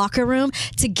to the locker room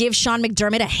to give Sean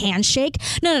McDermott a handshake.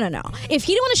 No. If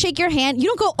he didn't want to shake your hand, you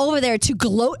don't go over there to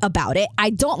gloat about it. I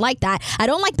don't like that. I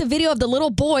don't like the video of the little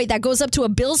boy that goes up to a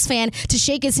Bills fan to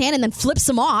shake his hand and then flips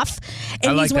him off.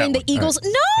 And he's wearing the Eagles.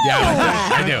 Right. No! Yeah,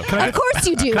 I do. Of course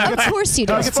you do. Of course you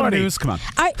do. Can I get some news? Come on.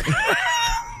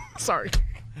 Sorry.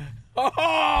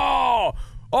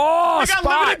 Oh, I got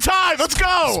limited time. Let's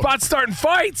go. Spot's starting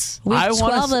fights. Week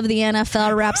 12 of the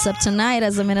NFL wraps up tonight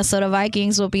as the Minnesota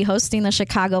Vikings will be hosting the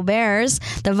Chicago Bears.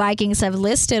 The Vikings have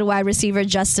listed wide receiver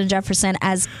Justin Jefferson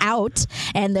as out,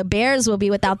 and the Bears will be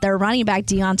without their running back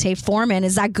Deontay Foreman.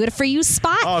 Is that good for you,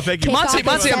 Spot? Oh, thank you. Monty,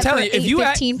 I'm telling you, if you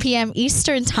 8:15 p.m.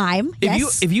 Eastern time.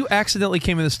 If you accidentally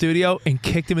came in the studio and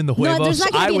kicked him in the huevos, no, there's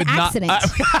not going to be an accident.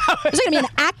 There's not going to be an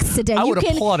accident. I You would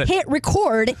can applaud it. hit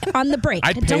record on the break.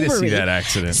 I'd pay Don't to worry. see that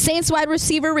accident. Saints wide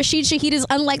receiver Rashid Shaheed is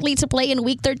unlikely to play in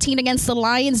Week 13 against the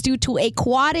Lions due to a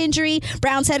quad injury.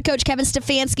 Browns head coach Kevin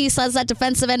Stefanski says that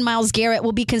defensive end Myles Garrett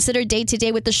will be considered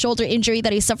day-to-day with the shoulder injury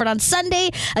that he suffered on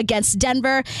Sunday against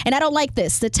Denver. And I don't like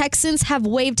this. The Texans have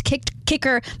waived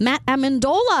kicker Matt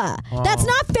Amendola. That's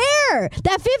not fair.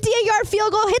 That 58-yard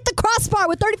field goal hit the crossbar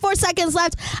with 34 seconds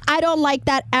left. I don't like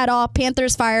that at all.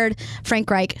 Panthers fired Frank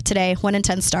Reich today.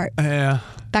 1-10 start. Yeah.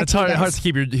 Back It's to you hard guys. to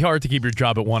keep your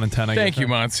job at 1-10. Thank you,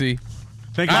 Monty.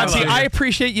 Thank you. Monty, I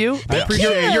appreciate you. I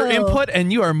appreciate your input,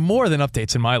 and you are more than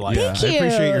updates in my life. Thank you. I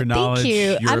appreciate your knowledge. Thank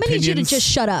you. Your I'm going to need you to opinions. just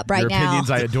shut up right Your now. opinions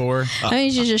I adore. I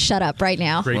need you to just shut up right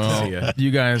now. Great to see you.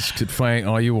 You guys could fight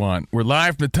all you want. We're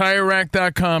live from the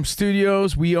TireRack.com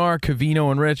studios. We are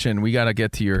Covino and Rich, and we got to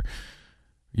get to your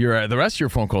the rest of your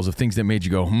phone calls of things that made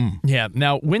you go, Yeah,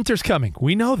 now winter's coming.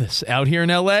 We know this. Out here in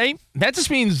L.A., that just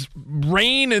means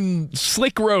rain and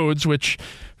slick roads, which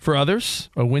for others,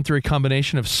 a wintry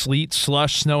combination of sleet,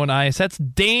 slush, snow, and ice. That's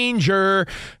danger,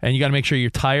 and you got to make sure your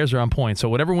tires are on point. So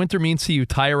whatever winter means to you,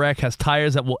 Tire Rack has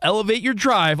tires that will elevate your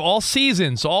drive all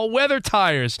seasons, all weather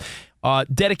tires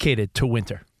dedicated to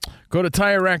winter. Go to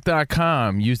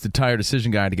TireRack.com. Use the Tire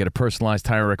Decision Guide to get a personalized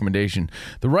tire recommendation.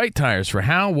 The right tires for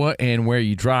how, what, and where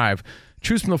you drive.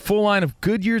 Choose from the full line of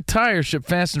Goodyear tires shipped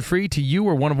fast and free to you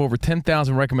or one of over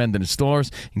 10,000 recommended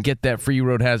installers, and get that free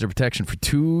road hazard protection for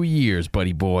 2 years,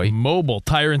 buddy boy. Mobile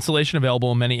tire installation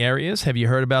available in many areas. Have you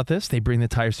heard about this? They bring the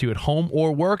tires to you at home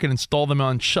or work and install them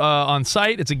on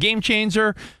site. It's a game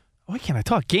changer. Why can't I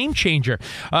talk? Game changer.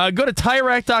 Go to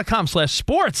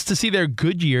TireRack.com/sports to see their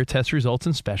Goodyear test results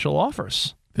and special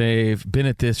offers. They've been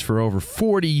at this for over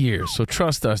 40 years, so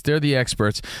trust us. They're the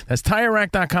experts. That's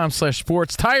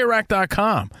TireRack.com/sports.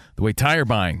 TireRack.com, the way tire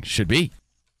buying should be.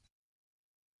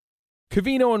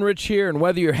 Covino and Rich here, and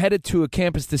whether you're headed to a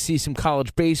campus to see some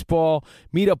college baseball,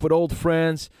 meet up with old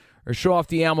friends, or show off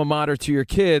the alma mater to your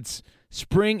kids,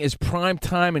 spring is prime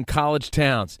time in college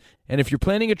towns. And if you're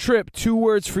planning a trip, 2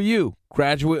 words for you: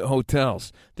 Graduate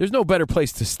Hotels. There's no better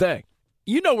place to stay.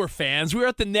 You know we're fans. We were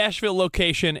at the Nashville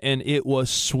location, and it was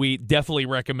sweet. Definitely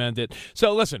recommend it.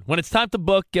 So listen, when it's time to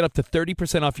book, get up to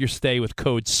 30% off your stay with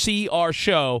code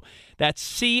CRSHOW. That's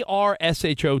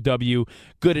CRSHOW.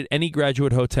 Good at any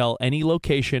Graduate Hotel, any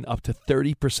location, up to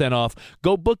 30% off.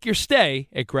 Go book your stay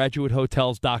at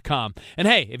graduatehotels.com. And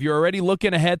hey, if you're already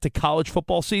looking ahead to college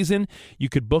football season, you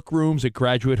could book rooms at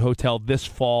Graduate Hotel this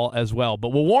fall as well.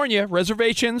 But we'll warn you,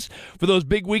 reservations for those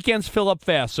big weekends fill up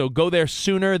fast, so go there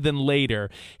sooner than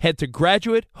later. Head to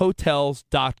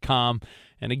graduatehotels.com.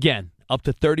 And again, up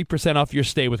to 30% off your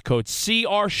stay with code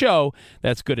CRSHOW.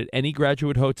 That's good at any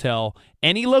Graduate Hotel,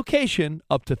 any location,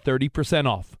 up to 30%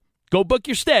 off. Go book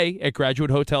your stay at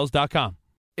graduatehotels.com.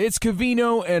 It's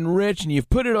Covino and Rich, and you've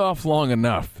put it off long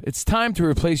enough. It's time to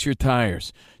replace your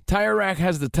tires. Tire Rack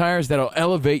has the tires that'll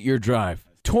elevate your drive.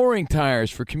 Touring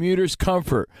tires for commuters'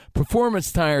 comfort,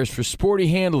 performance tires for sporty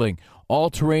handling,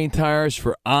 all-terrain tires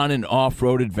for on- and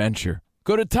off-road adventure.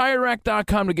 Go to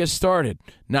TireRack.com to get started.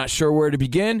 Not sure where to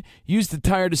begin? Use the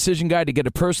Tire Decision Guide to get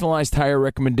a personalized tire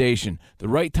recommendation. The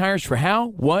right tires for how,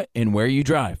 what, and where you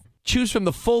drive. Choose from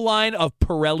the full line of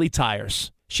Pirelli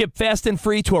tires. Ship fast and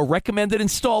free to a recommended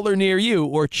installer near you,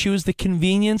 or choose the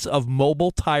convenience of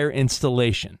mobile tire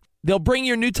installation. They'll bring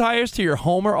your new tires to your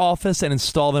home or office and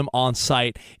install them on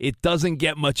site. It doesn't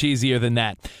get much easier than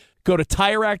that. Go to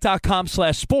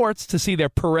TireRack.com/sports to see their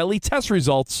Pirelli test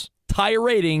results, tire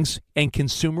ratings, and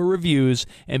consumer reviews,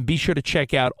 and be sure to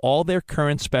check out all their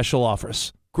current special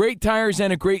offers. Great tires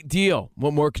and a great deal.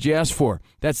 What more could you ask for?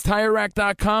 That's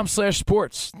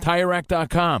TireRack.com/sports.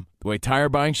 TireRack.com, the way tire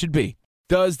buying should be.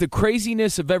 Does the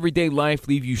craziness of everyday life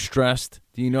leave you stressed?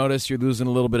 Do you notice you're losing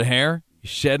a little bit of hair? You're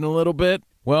shedding a little bit?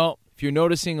 Well, if you're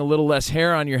noticing a little less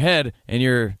hair on your head and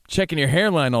you're checking your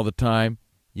hairline all the time,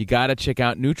 you got to check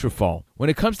out Nutrafol. When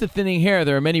it comes to thinning hair,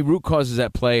 there are many root causes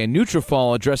at play, and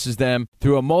Nutrafol addresses them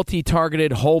through a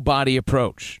multi-targeted whole-body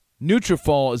approach.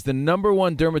 Nutrafol is the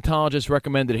 #1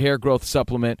 dermatologist-recommended hair growth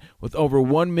supplement, with over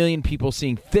 1 million people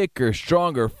seeing thicker,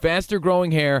 stronger,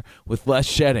 faster-growing hair with less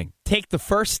shedding. Take the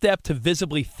first step to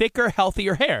visibly thicker,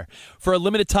 healthier hair. For a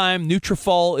limited time,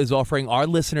 Nutrafol is offering our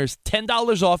listeners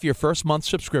 $10 off your first month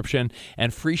subscription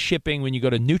and free shipping when you go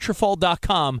to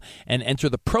Nutrafol.com and enter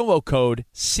the promo code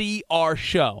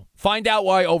CRSHOW. Find out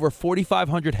why over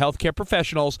 4,500 healthcare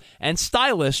professionals and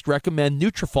stylists recommend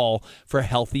Nutrafol for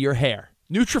healthier hair.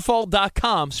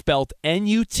 Nutrafol.com, spelled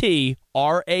Nutrafol.com,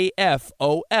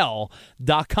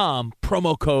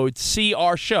 promo code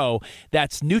CRSHOW.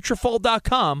 That's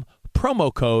Nutrafol.com,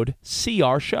 promo code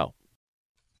CRSHOW.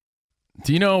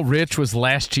 Do you know Rich was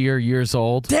last years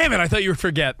old? Damn it, I thought you would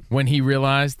forget. When he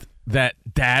realized that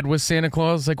Dad was Santa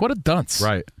Claus? Like, what a dunce.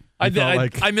 Right.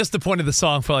 I missed the point of the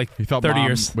song for like 30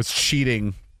 years. Was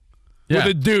cheating. With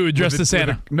a dude dressed as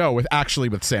Santa. With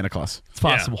Santa Claus. It's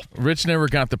possible. Yeah. Rich never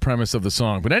got the premise of the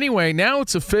song. But anyway, now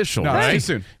it's official, no, right? Too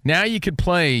soon. Now you could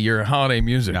play your holiday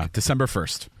music. No, December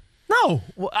 1st. No.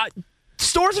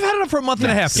 Stores have had it up for a month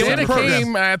and a half. Santa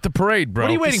came at the parade, bro. What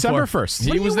are you waiting December for? 1st.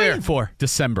 What he are was you there. waiting for?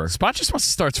 December. Spot just wants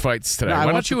to start fights today. No,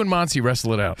 Why don't you and Monty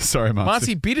wrestle it out? Sorry, Monty.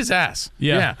 Monty beat his ass.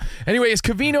 Yeah. Anyway, it's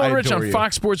Covino and Rich on you.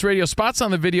 Fox Sports Radio. Spots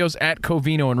on the videos at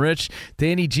Covino and Rich.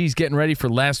 Danny G's getting ready for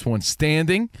Last One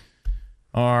Standing.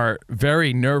 Our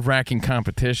very nerve-wracking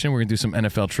competition. We're going to do some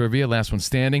NFL trivia. Last One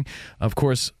Standing. Of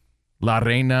course, La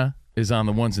Reina is on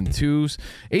the ones and twos.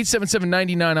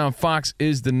 877-99 on Fox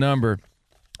is the number.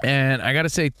 And I got to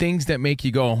say, things that make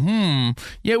you go,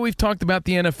 yeah, we've talked about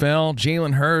the NFL,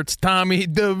 Jalen Hurts, Tommy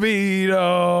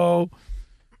DeVito.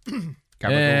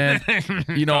 And,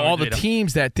 all the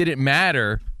teams that didn't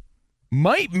matter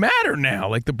might matter now,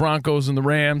 like the Broncos and the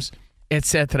Rams. Et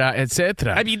cetera, et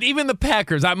cetera. I mean, even the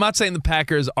Packers. I'm not saying the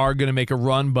Packers are going to make a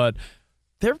run, but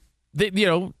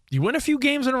you win a few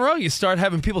games in a row, you start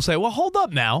having people say, well, hold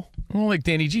up now. Well, like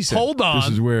Danny G said, hold on. This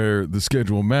is where the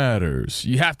schedule matters.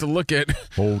 You have to look at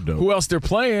who else they're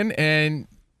playing and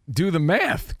do the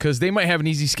math, because they might have an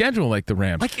easy schedule like the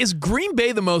Rams. Like, is Green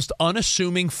Bay the most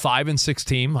unassuming 5-6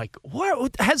 team? Like,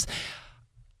 what has?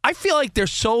 I feel like they're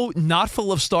so not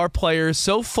full of star players,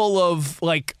 so full of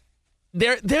like.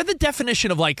 They're the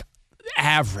definition of, like,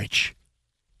 average.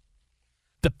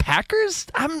 The Packers,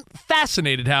 I'm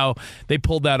fascinated how they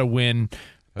pulled out a win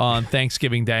on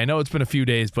Thanksgiving Day. I know it's been a few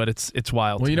days, but it's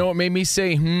wild. Well, you know what made me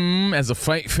say, as a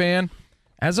fight fan?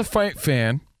 As a fight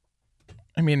fan,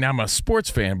 I mean, I'm a sports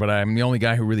fan, but I'm the only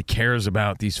guy who really cares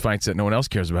about these fights that no one else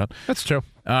cares about. That's true.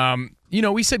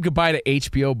 We said goodbye to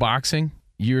HBO boxing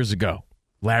years ago.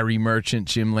 Larry Merchant,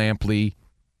 Jim Lampley,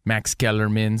 Max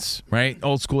Kellerman's, right?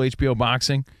 Old school HBO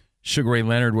boxing. Sugar Ray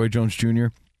Leonard, Roy Jones Jr.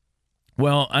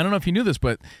 Well, I don't know if you knew this,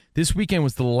 but this weekend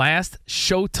was the last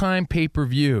Showtime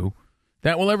pay-per-view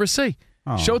that we'll ever see.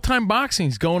 Oh. Showtime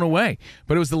boxing's going away,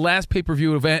 but it was the last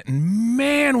pay-per-view event, and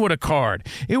man, what a card.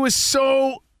 It was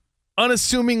so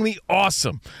unassumingly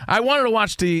awesome. I wanted to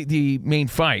watch the main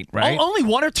fight, right? Only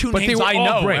one or two names I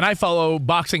know, great. And I follow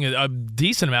boxing a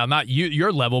decent amount, not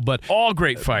your level, but all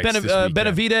great fights.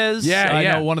 Benavidez, I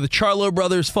know one of the Charlo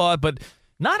brothers fought, but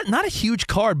not a huge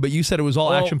card, but you said it was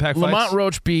all action-packed fights. Lamont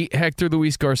Roach beat Hector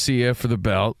Luis Garcia for the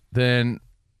belt. Then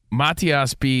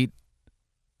Matias beat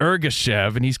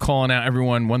Ergashev, and he's calling out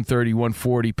everyone 130,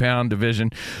 140-pound division.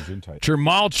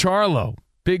 Jermall Charlo,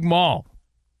 Big Maul,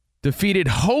 defeated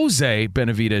Jose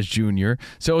Benavidez Jr.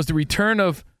 So it was the return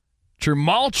of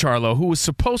Jermall Charlo, who was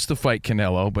supposed to fight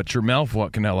Canelo, but Jermell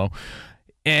fought Canelo.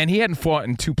 And he hadn't fought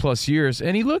in 2+ years,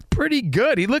 and he looked pretty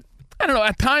good. He looked, I don't know,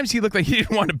 at times he looked like he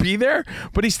didn't want to be there,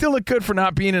 but he still looked good for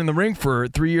not being in the ring for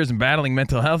 3 years and battling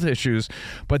mental health issues.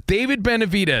 But David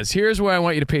Benavidez, here's where I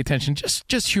want you to pay attention.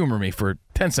 Just humor me for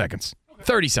 10 seconds,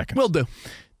 30 seconds. Will do.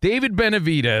 David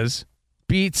Benavidez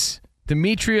beats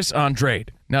Demetrius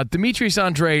Andrade. Now, Demetrius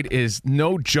Andrade is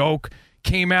no joke,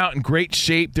 came out in great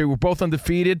shape. They were both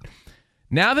undefeated.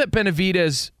 Now that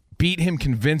Benavidez beat him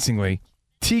convincingly,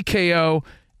 TKO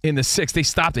in the 6th, they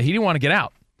stopped it. He didn't want to get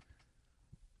out.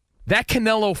 That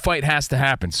Canelo fight has to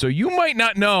happen. So you might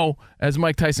not know, as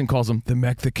Mike Tyson calls him, the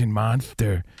Mexican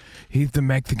monster. He's the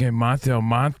Mexican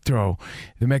monstro.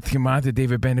 The Mexican monster,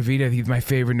 David Benavidez. He's my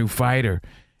favorite new fighter.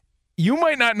 You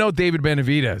might not know David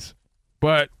Benavidez,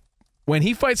 but when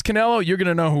he fights Canelo, you're going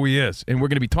to know who he is. And we're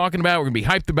going to be talking about it. We're going to be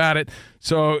hyped about it.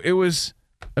 So it was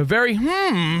a very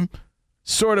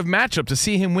sort of matchup to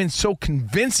see him win so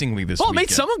convincingly this weekend. Well, it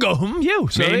made someone go, you.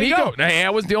 So made there me you go. Hey, I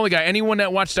wasn't the only guy. Anyone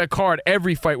that watched that card,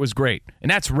 every fight was great. And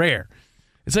that's rare.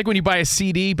 It's like when you buy a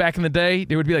CD back in the day,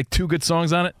 there would be like 2 good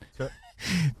songs on it.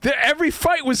 Every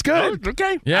fight was good.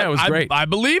 Okay. Yeah, it was great. I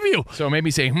believe you. So it made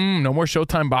me say, no more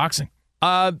Showtime boxing.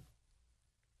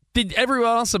 Did everyone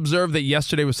else observe that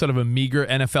yesterday was sort of a meager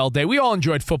NFL day? We all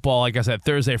enjoyed football, like I said,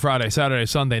 Thursday, Friday, Saturday,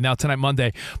 Sunday, now tonight,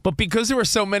 Monday. But because there were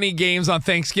so many games on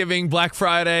Thanksgiving, Black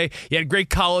Friday, you had great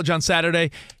college on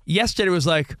Saturday, yesterday was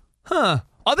like,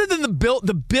 other than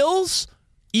the Bills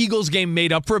Eagles game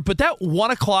made up for it, but that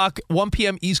 1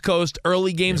 p.m. East Coast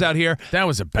early games out here. That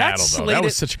was a battle, though. That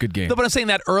was such a good game. No, but I'm saying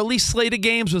that early slate of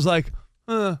games was like,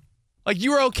 like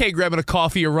you were okay grabbing a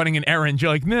coffee or running an errand.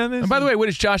 You're like, man. And by the way, what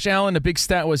is Josh Allen? The big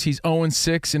stat was he's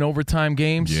 0-6 in overtime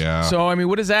games. Yeah. So, I mean,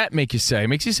 what does that make you say? It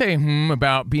makes you say,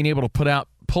 about being able to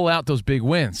pull out those big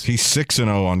wins. He's 6-0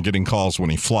 on getting calls when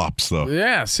he flops, though.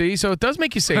 Yeah, see? So it does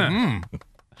make you say, And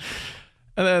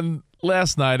then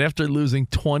last night, after losing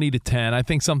 20-10, I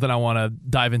think something I want to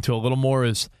dive into a little more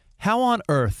is how on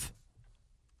earth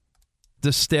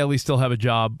does Staley still have a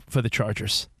job for the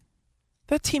Chargers?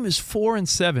 That team is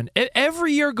 4-7.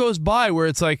 Every year goes by where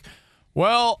it's like,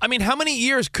 well, I mean, how many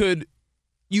years could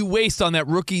you waste on that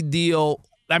rookie deal?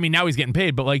 I mean, now he's getting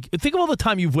paid, but like, think of all the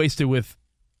time you've wasted with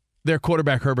their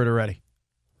quarterback Herbert already.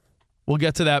 We'll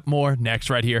get to that more next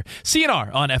right here.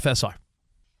 CNR on FSR.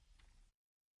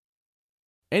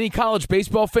 Any college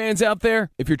baseball fans out there?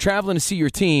 If you're traveling to see your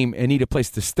team and need a place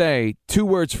to stay, 2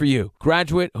 words for you: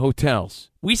 Graduate Hotels.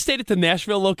 We stayed at the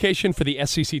Nashville location for the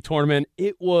SEC tournament.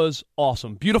 It was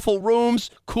awesome. Beautiful rooms,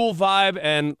 cool vibe,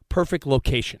 and perfect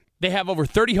location. They have over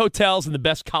 30 hotels in the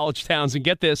best college towns, and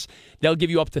get this, they'll give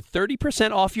you up to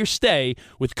 30% off your stay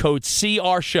with code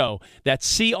CRSHOW. That's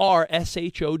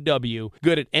CRSHOW.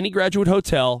 Good at any Graduate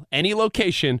Hotel, any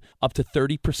location, up to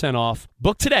 30% off.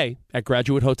 Book today at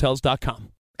graduatehotels.com.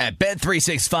 At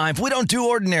Bet365, we don't do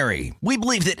ordinary. We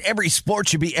believe that every sport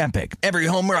should be epic. Every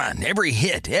home run, every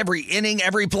hit, every inning,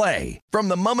 every play. From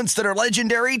the moments that are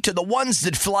legendary to the ones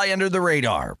that fly under the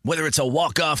radar. Whether it's a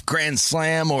walk-off grand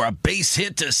slam or a base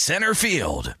hit to center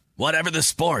field. Whatever the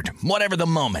sport, whatever the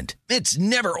moment. It's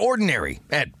never ordinary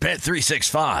at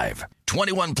Bet365.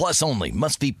 21 plus only.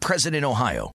 Must be present in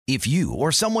Ohio. If you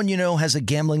or someone you know has a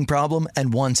gambling problem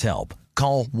and wants help,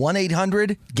 call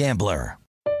 1-800-GAMBLER.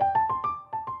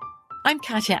 I'm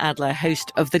Katya Adler,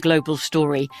 host of The Global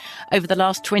Story. Over the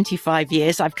last 25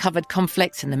 years, I've covered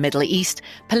conflicts in the Middle East,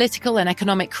 political and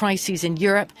economic crises in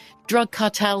Europe, drug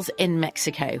cartels in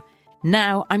Mexico.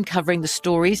 Now I'm covering the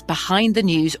stories behind the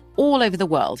news all over the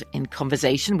world in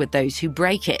conversation with those who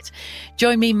break it.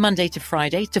 Join me Monday to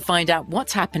Friday to find out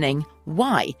what's happening,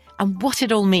 why, and what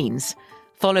it all means.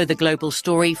 Follow The Global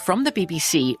Story from the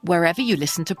BBC wherever you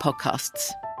listen to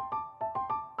podcasts.